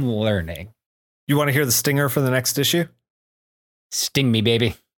 I am learning. You want to hear the stinger for the next issue? Sting me,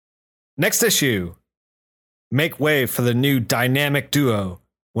 baby. Next issue. Make way for the new dynamic duo.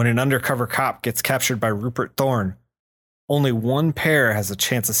 When an undercover cop gets captured by Rupert Thorne, only one pair has a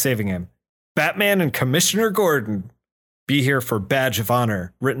chance of saving him. Batman and Commissioner Gordon. Be here for Badge of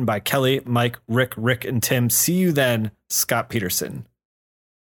Honor. Written by Kelly, Mike, Rick, and Tim. See you then, Scott Peterson.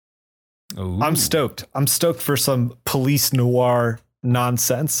 Ooh. I'm stoked. I'm stoked for some police noir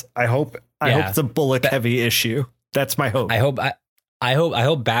nonsense. I hope it's a Bullock heavy issue. That's my hope. I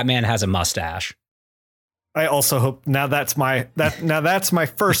hope Batman has a mustache. I also hope that's my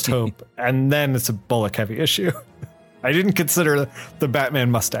first hope, and then it's a Bullock heavy issue. I didn't consider the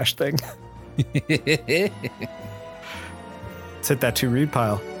Batman mustache thing. Let's hit that 2 read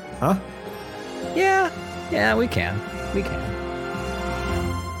pile, huh? Yeah, we can.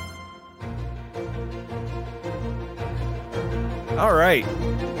 All right,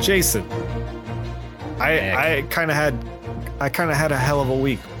 Jason. I kind of had a hell of a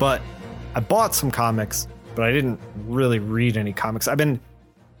week, but I bought some comics, but I didn't really read any comics. I've been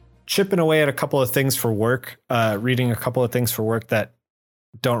chipping away at a couple of things for work, reading a couple of things for work that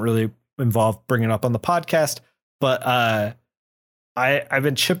don't really involve bringing up on the podcast. But I've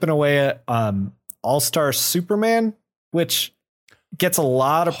been chipping away at All-Star Superman, which gets a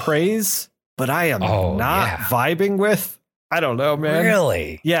lot of praise, but I am not vibing with. I don't know, man.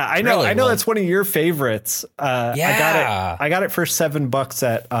 Really? Yeah, I know. Really? I know that's one of your favorites. I got it for $7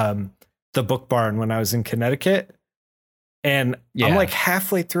 at the Book Barn when I was in Connecticut, and I'm like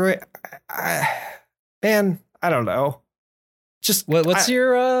halfway through it. Man, I don't know. Just what's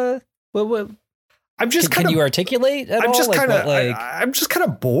your what? I'm just kind of. Can you articulate at all? I'm just kind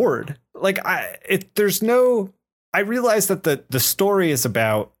of bored. Like I realize that the story is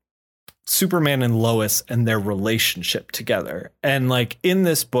about Superman and Lois and their relationship together. And like in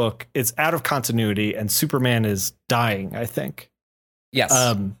this book, it's out of continuity and Superman is dying, I think. Yes.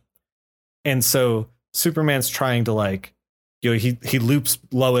 And so Superman's trying to like, he loops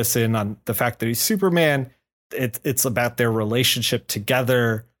Lois in on the fact that he's Superman. It's about their relationship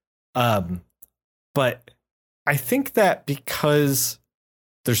together. But I think that because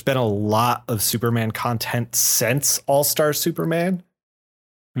there's been a lot of Superman content since All-Star Superman,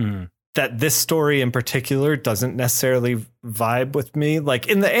 that this story in particular doesn't necessarily vibe with me. Like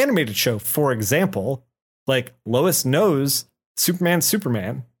in the animated show, for example, like Lois knows Superman's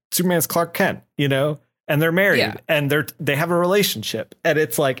Superman, Superman's Clark Kent, and they're married and they have a relationship. And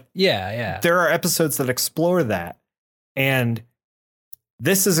it's like, there are episodes that explore that. And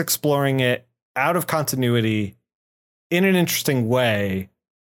this is exploring it out of continuity in an interesting way.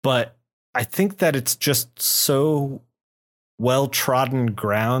 But I think that it's just so well-trodden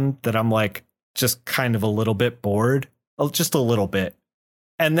ground that I'm like just kind of a little bit bored, just a little bit.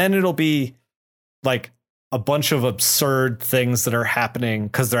 And then it'll be like a bunch of absurd things that are happening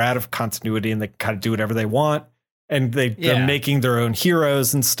because they're out of continuity and they kind of do whatever they want. And they're making their own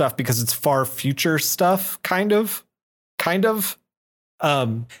heroes and stuff because it's far future stuff, kind of.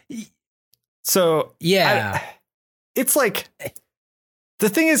 So it's like, the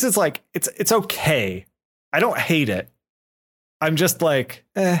thing is, it's like, it's okay. I don't hate it. I'm just like,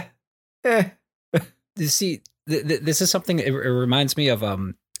 You see, this is something. It reminds me of.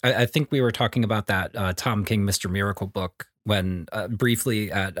 I think we were talking about that Tom King Mr. Miracle book when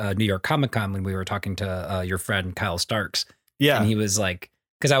briefly at New York Comic Con when we were talking to your friend Kyle Starks. Yeah, and he was like,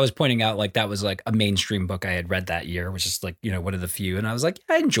 because I was pointing out like that was like a mainstream book I had read that year, which is like one of the few, and I was like,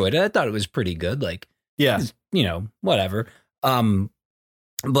 I enjoyed it. I thought it was pretty good. Like, whatever.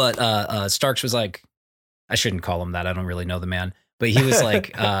 But Starks was like, I shouldn't call him that. I don't really know the man. But he was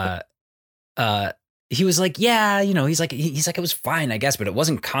like, he was like, yeah, you know, he's like, it was fine, I guess, but it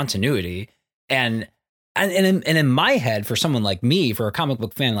wasn't continuity. And in my head, for someone like me, for a comic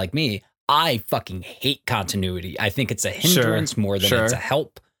book fan like me, I fucking hate continuity. I think it's a hindrance more than it's a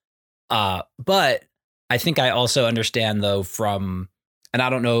help. But I think I also understand, though, and I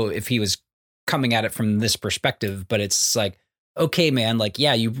don't know if he was coming at it from this perspective, but it's like, okay, man, like,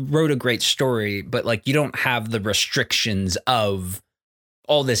 yeah, you wrote a great story, but like, you don't have the restrictions of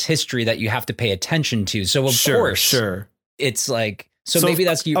all this history that you have to pay attention to. So of course, it's like, so maybe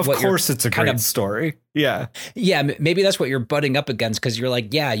that's of course it's a great story. Yeah. Yeah. Maybe that's what you're butting up against. Cause you're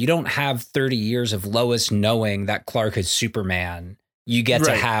like, yeah, you don't have 30 years of Lois knowing that Clark is Superman. You get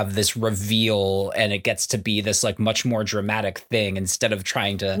to have this reveal, and it gets to be this like much more dramatic thing instead of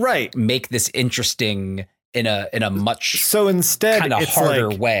trying to make this interesting in a much so instead kind of harder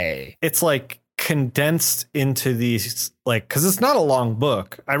way. It's like condensed into these, like, because it's not a long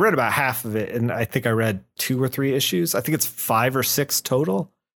book. I read about half of it, and I think I read 2 or 3 issues. I think it's 5 or 6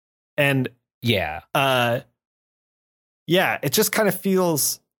 total. And it just kind of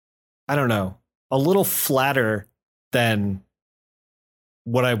feels, I don't know, a little flatter than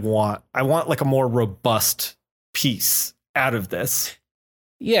what I want. I want like a more robust piece out of this.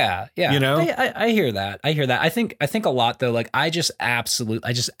 Yeah. You know, I hear that. I think a lot, though. Like, I just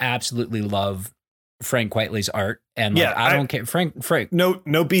absolutely love Frank Quitely's art, and like, I don't care. Frank.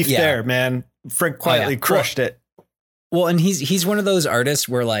 No beef there, man. Frank Quitely crushed it. Well, and he's one of those artists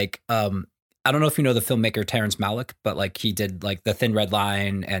where like, I don't know if you know the filmmaker Terrence Malick, but like he did like The Thin Red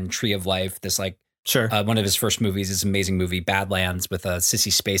Line and Tree of Life. This like one of his first movies, this amazing movie Badlands with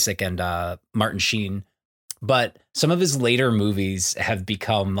Sissy Spacek and Martin Sheen. But some of his later movies have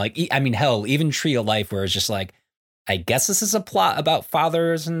become like, I mean, hell, even Tree of Life, where it's just like, I guess this is a plot about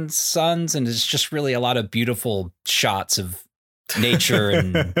fathers and sons, and it's just really a lot of beautiful shots of nature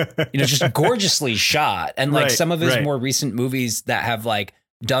and, you know, just gorgeously shot. And like some of his more recent movies that have like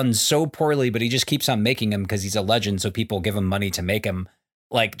done so poorly, but he just keeps on making them because he's a legend. So people give him money to make him.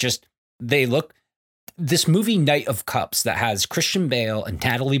 Like, just, they look, this movie Knight of Cups that has Christian Bale and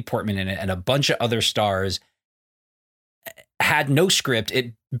Natalie Portman in it and a bunch of other stars had no script.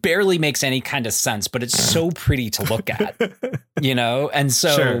 It barely makes any kind of sense, but it's so pretty to look at, you know? And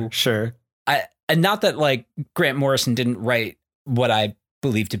so and not that like Grant Morrison didn't write what I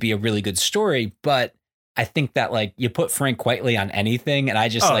believe to be a really good story, but I think that like you put Frank Quitely on anything and I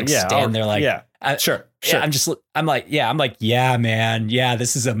just stand there like, I'm like, yeah, man. Yeah,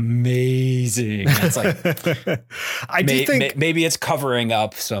 this is amazing. It's like, I do think maybe it's covering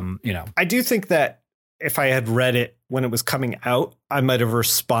up some, you know. I do think that if I had read it when it was coming out, I might have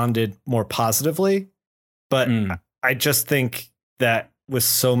responded more positively. But I just think that with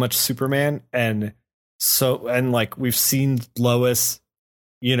so much Superman and like we've seen Lois,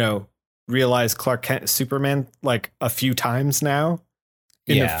 you know, realize Clark Kent is Superman like a few times now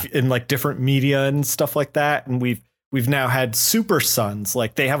in like different media and stuff like that. And we've now had super sons,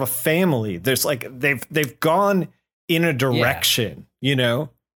 like they have a family. There's like they've gone in a direction, you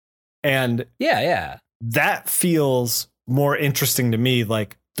know, and that feels more interesting to me.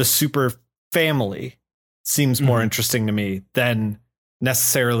 Like the super family seems more interesting to me than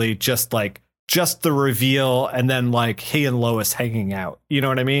necessarily just the reveal and then like he and Lois hanging out. You know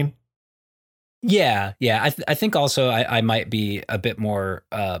what I mean? Yeah. I think also I might be a bit more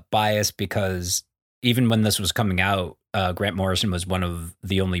biased because even when this was coming out, Grant Morrison was one of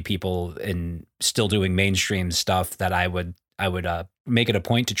the only people in still doing mainstream stuff that I would make it a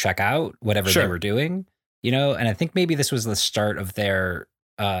point to check out whatever they were doing, you know. And I think maybe this was the start of their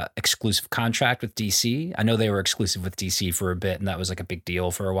exclusive contract with DC. I know they were exclusive with DC for a bit, and that was like a big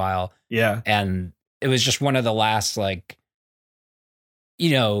deal for a while. Yeah, and it was just one of the last, like, you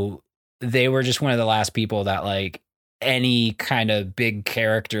know, they were just one of the last people that like any kind of big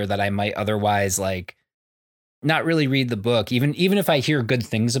character that I might otherwise like not really read the book, even if I hear good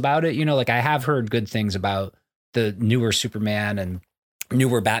things about it, you know, like I have heard good things about the newer Superman and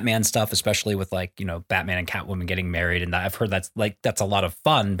newer Batman stuff, especially with like, you know, Batman and Catwoman getting married. And I've heard that's a lot of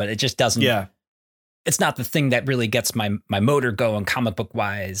fun, but it just doesn't, it's not the thing that really gets my motor going comic book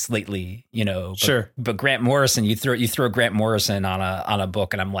wise lately, you know. But Grant Morrison, you throw Grant Morrison on a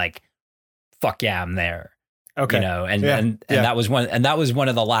book and I'm like, fuck yeah, I'm there. Okay. You know, and that was one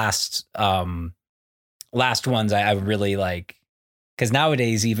of the last ones I really like, because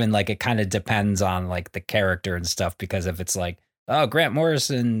nowadays even like it kind of depends on like the character and stuff, because if it's like, oh, Grant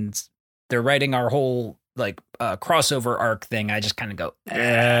Morrison's, they're writing our whole like crossover arc thing, I just kind of go,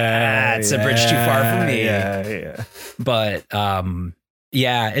 it's a bridge too far for me. But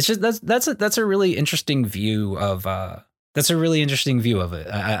it's just that's a really interesting view of it.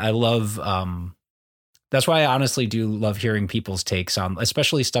 I love That's why I honestly do love hearing people's takes on,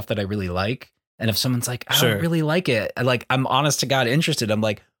 especially stuff that I really like. And if someone's like, I don't really like it, I'm honest to God interested. I'm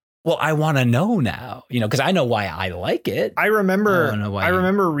like, well, I want to know now, because I know why I like it. I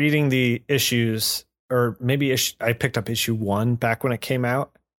remember reading the issues, or maybe I picked up issue 1 back when it came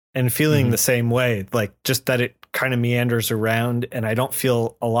out, and feeling the same way, like just that it kind of meanders around, and I don't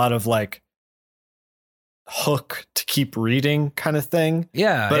feel a lot of like hook to keep reading kind of thing.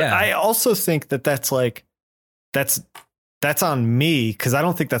 Yeah. But I also think that's on me, because I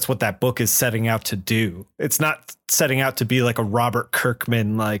don't think that's what that book is setting out to do. It's not setting out to be like a Robert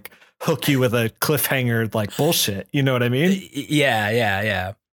Kirkman, like hook you with a cliffhanger, like bullshit. You know what I mean?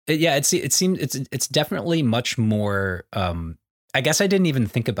 Yeah. It seems it's definitely much more. I guess I didn't even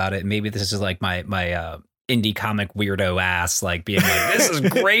think about it. Maybe this is like my indie comic weirdo ass, like being like, this is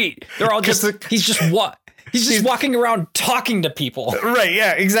great. They're all just he's just walking around talking to people. Right.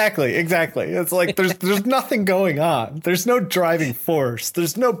 Yeah, exactly. It's like there's nothing going on. There's no driving force.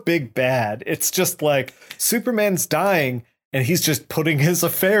 There's no big bad. It's just like Superman's dying and he's just putting his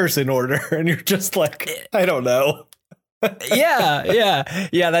affairs in order. And you're just like, I don't know. Yeah.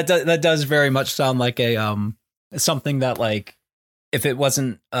 That does very much sound like a something that, like, if it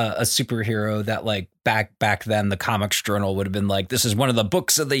wasn't a superhero that, like, back then the Comics Journal would have been like, this is one of the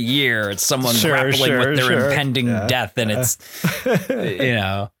books of the year. It's someone grappling with their impending death, and it's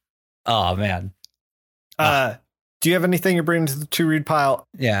oh man. Do you have anything you're bringing to the to read pile?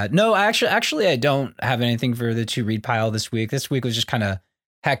 Yeah, no, actually I don't have anything for the to read pile this week. This week was just kind of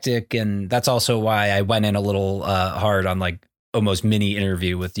hectic, and that's also why I went in a little hard on, like, almost mini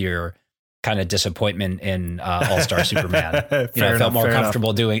interview with your kind of disappointment in All-Star Superman. I felt more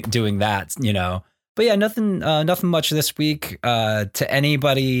comfortable doing that, But yeah, nothing much this week. To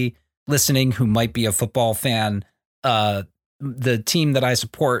anybody listening who might be a football fan, the team that I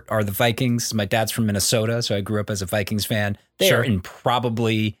support are the Vikings. My dad's from Minnesota, so I grew up as a Vikings fan. They are in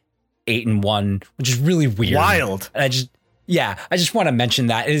probably 8-1, which is really weird. Wild. And I just want to mention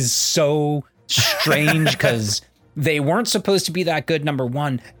that. It is so strange because they weren't supposed to be that good, number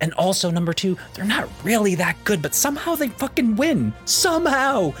one. And also, number two, they're not really that good, but somehow they fucking win.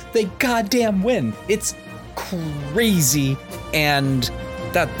 Somehow they goddamn win. It's crazy. And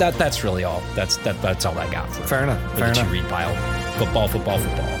that's really all. That's all I got for fair enough. For the to read pile. Football.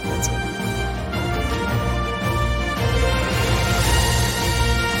 That's it.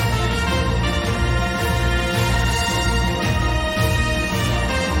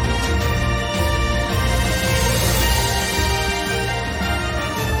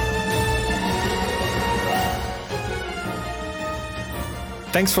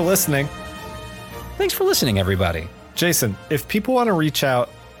 Thanks for listening. Thanks for listening, everybody. Jason, if people want to reach out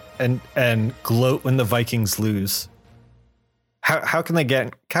and gloat when the Vikings lose, how can they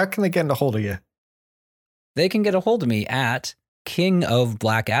get into hold of you? They can get a hold of me at King of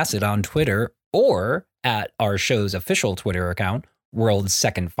Black Acid on Twitter, or at our show's official Twitter account, World's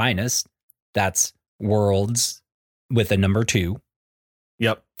Second Finest. That's World's with a number 2.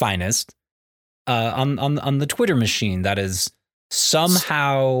 Yep. Finest. On the Twitter machine, that is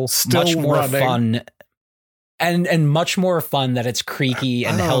somehow Still much more running. fun. And much more fun that it's creaky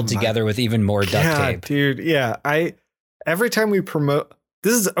and held together with even more duct tape. Dude, yeah. Every time we promote,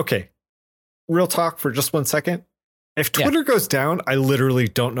 this is okay. Real talk for just 1 second. If Twitter goes down, I literally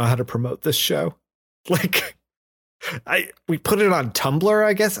don't know how to promote this show. Like, we put it on Tumblr,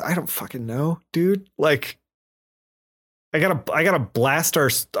 I guess. I don't fucking know, dude. Like, I gotta blast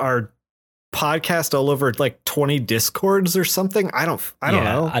our podcast all over like 20 Discords or something. I don't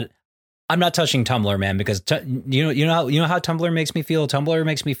know. I'm not touching Tumblr, man, because you know how Tumblr makes me feel. Tumblr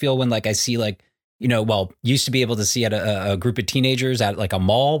makes me feel when, like, I see, like, used to be able to see at a group of teenagers at, like, a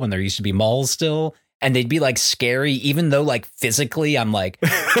mall when there used to be malls still, and they'd be, like, scary, even though, like, physically I'm like,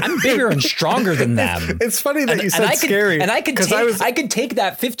 I'm bigger and stronger than them. It's funny that you said scary, and I could take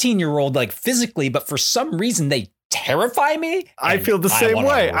that 15-year-old, like, physically, but for some reason they terrify me. I feel the same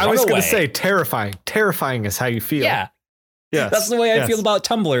way. I was going to say terrifying. Terrifying is how you feel. Yeah. That's the way I feel about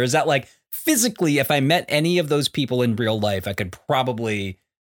Tumblr, is that, like, physically, if I met any of those people in real life, I could probably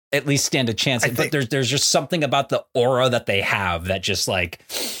at least stand a chance. But there's just something about the aura that they have that just, like,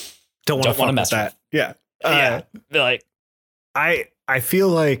 don't want to mess with that. Yeah. Like, I feel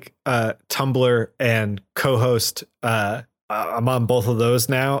like Tumblr and co-host, I'm on both of those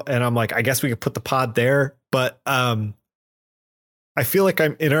now, and I'm like, I guess we could put the pod there, but I feel like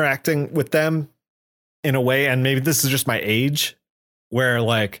I'm interacting with them in a way, and maybe this is just my age, where,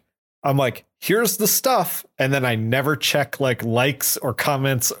 like, I'm like, here's the stuff. And then I never check like likes or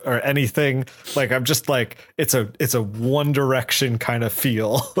comments or anything. Like, I'm just like, it's a One Direction kind of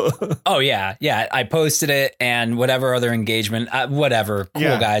feel. Oh yeah. Yeah. I posted it and whatever other engagement, whatever.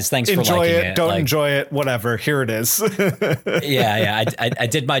 Cool guys. Thanks for liking it. Don't like, enjoy it. Whatever. Here it is. Yeah. I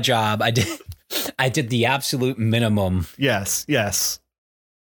did my job. I did the absolute minimum. Yes.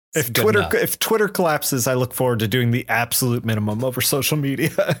 If Twitter collapses, I look forward to doing the absolute minimum over social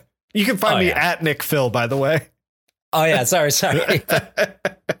media. You can find me at Nick Phil, by the way. Oh yeah, sorry.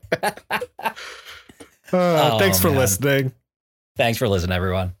 Thanks for listening. Thanks for listening,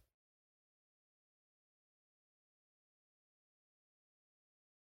 everyone.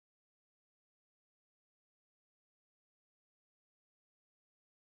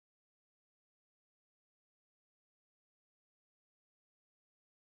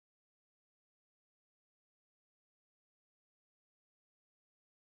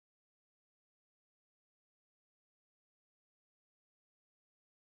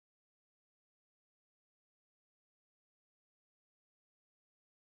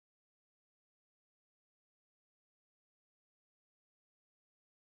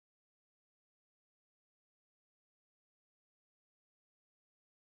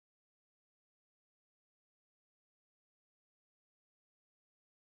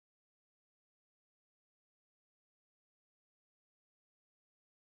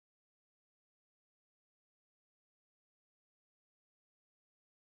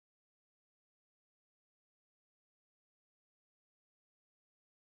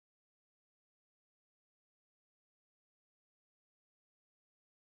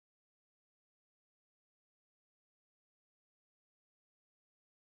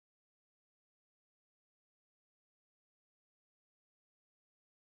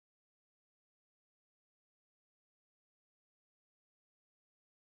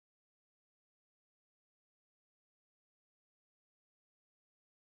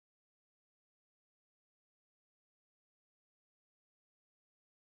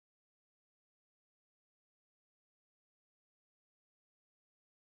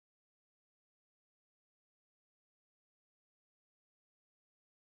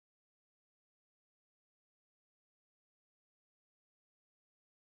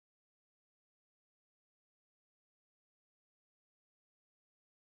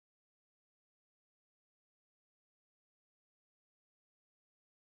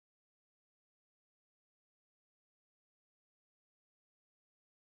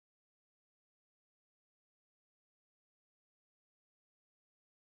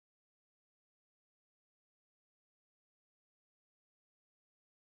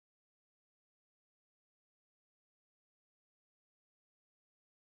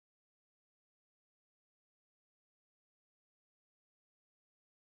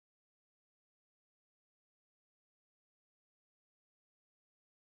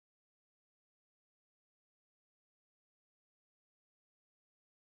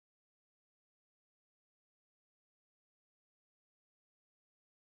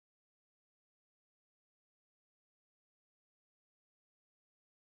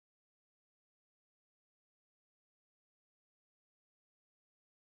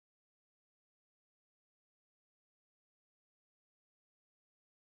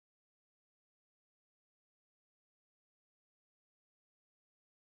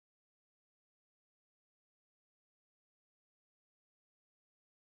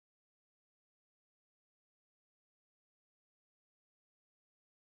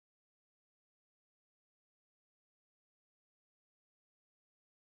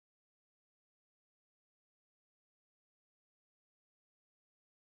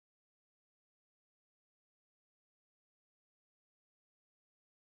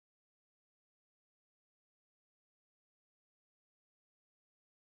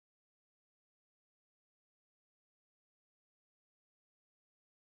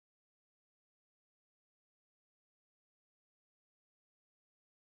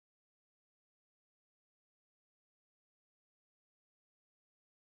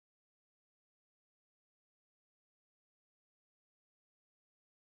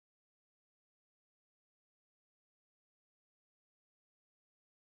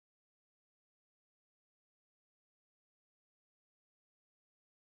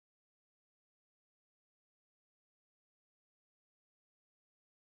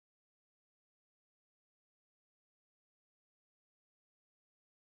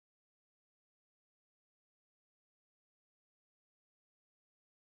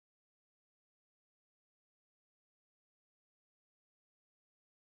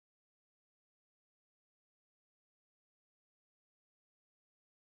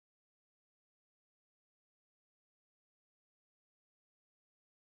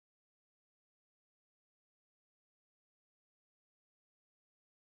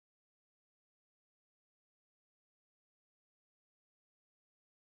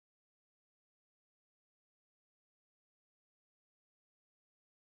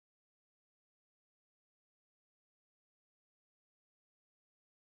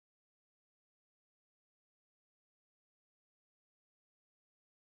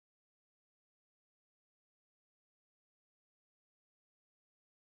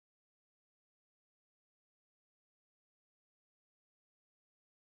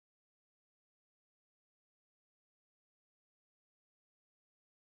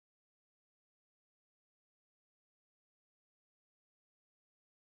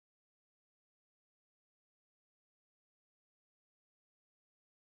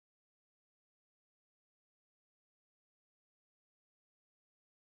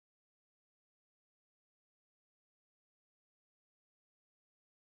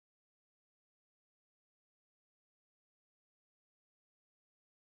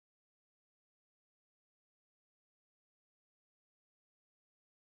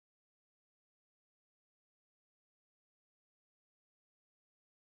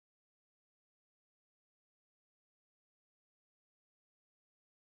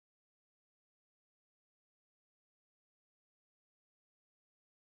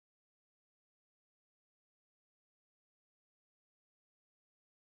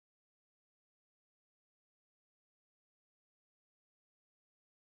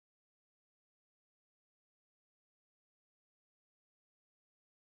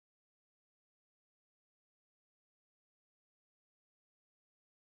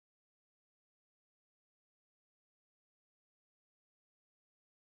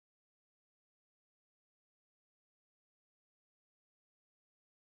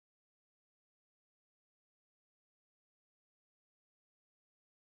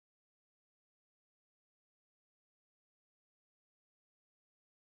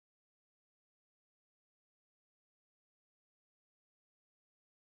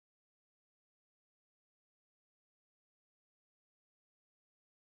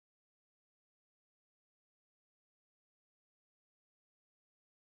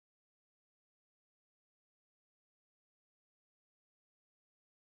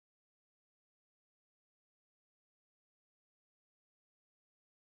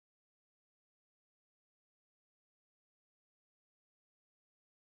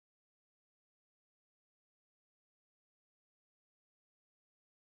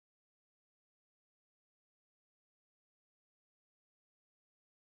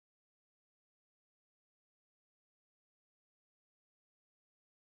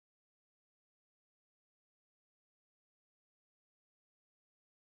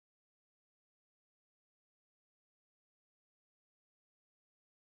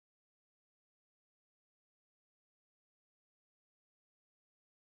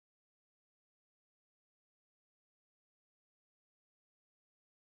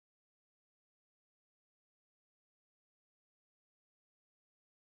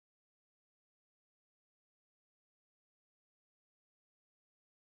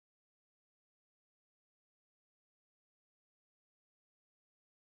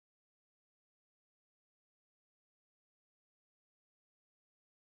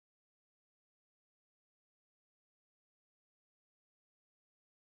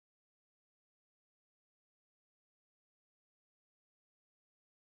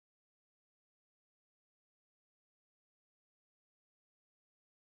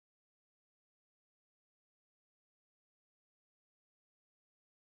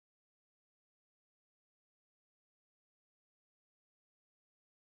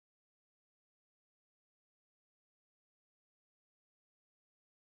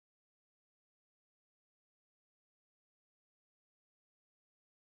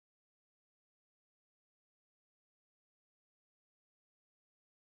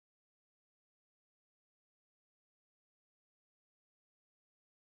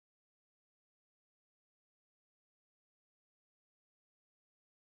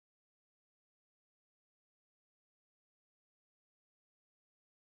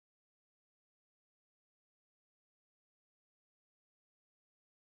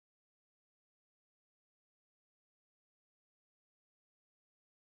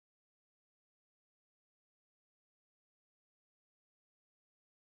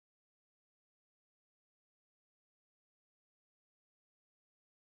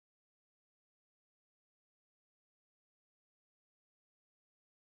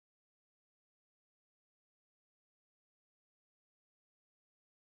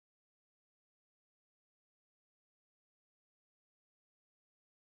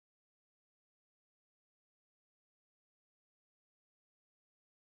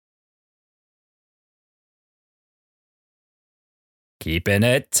 Keeping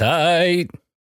it tight.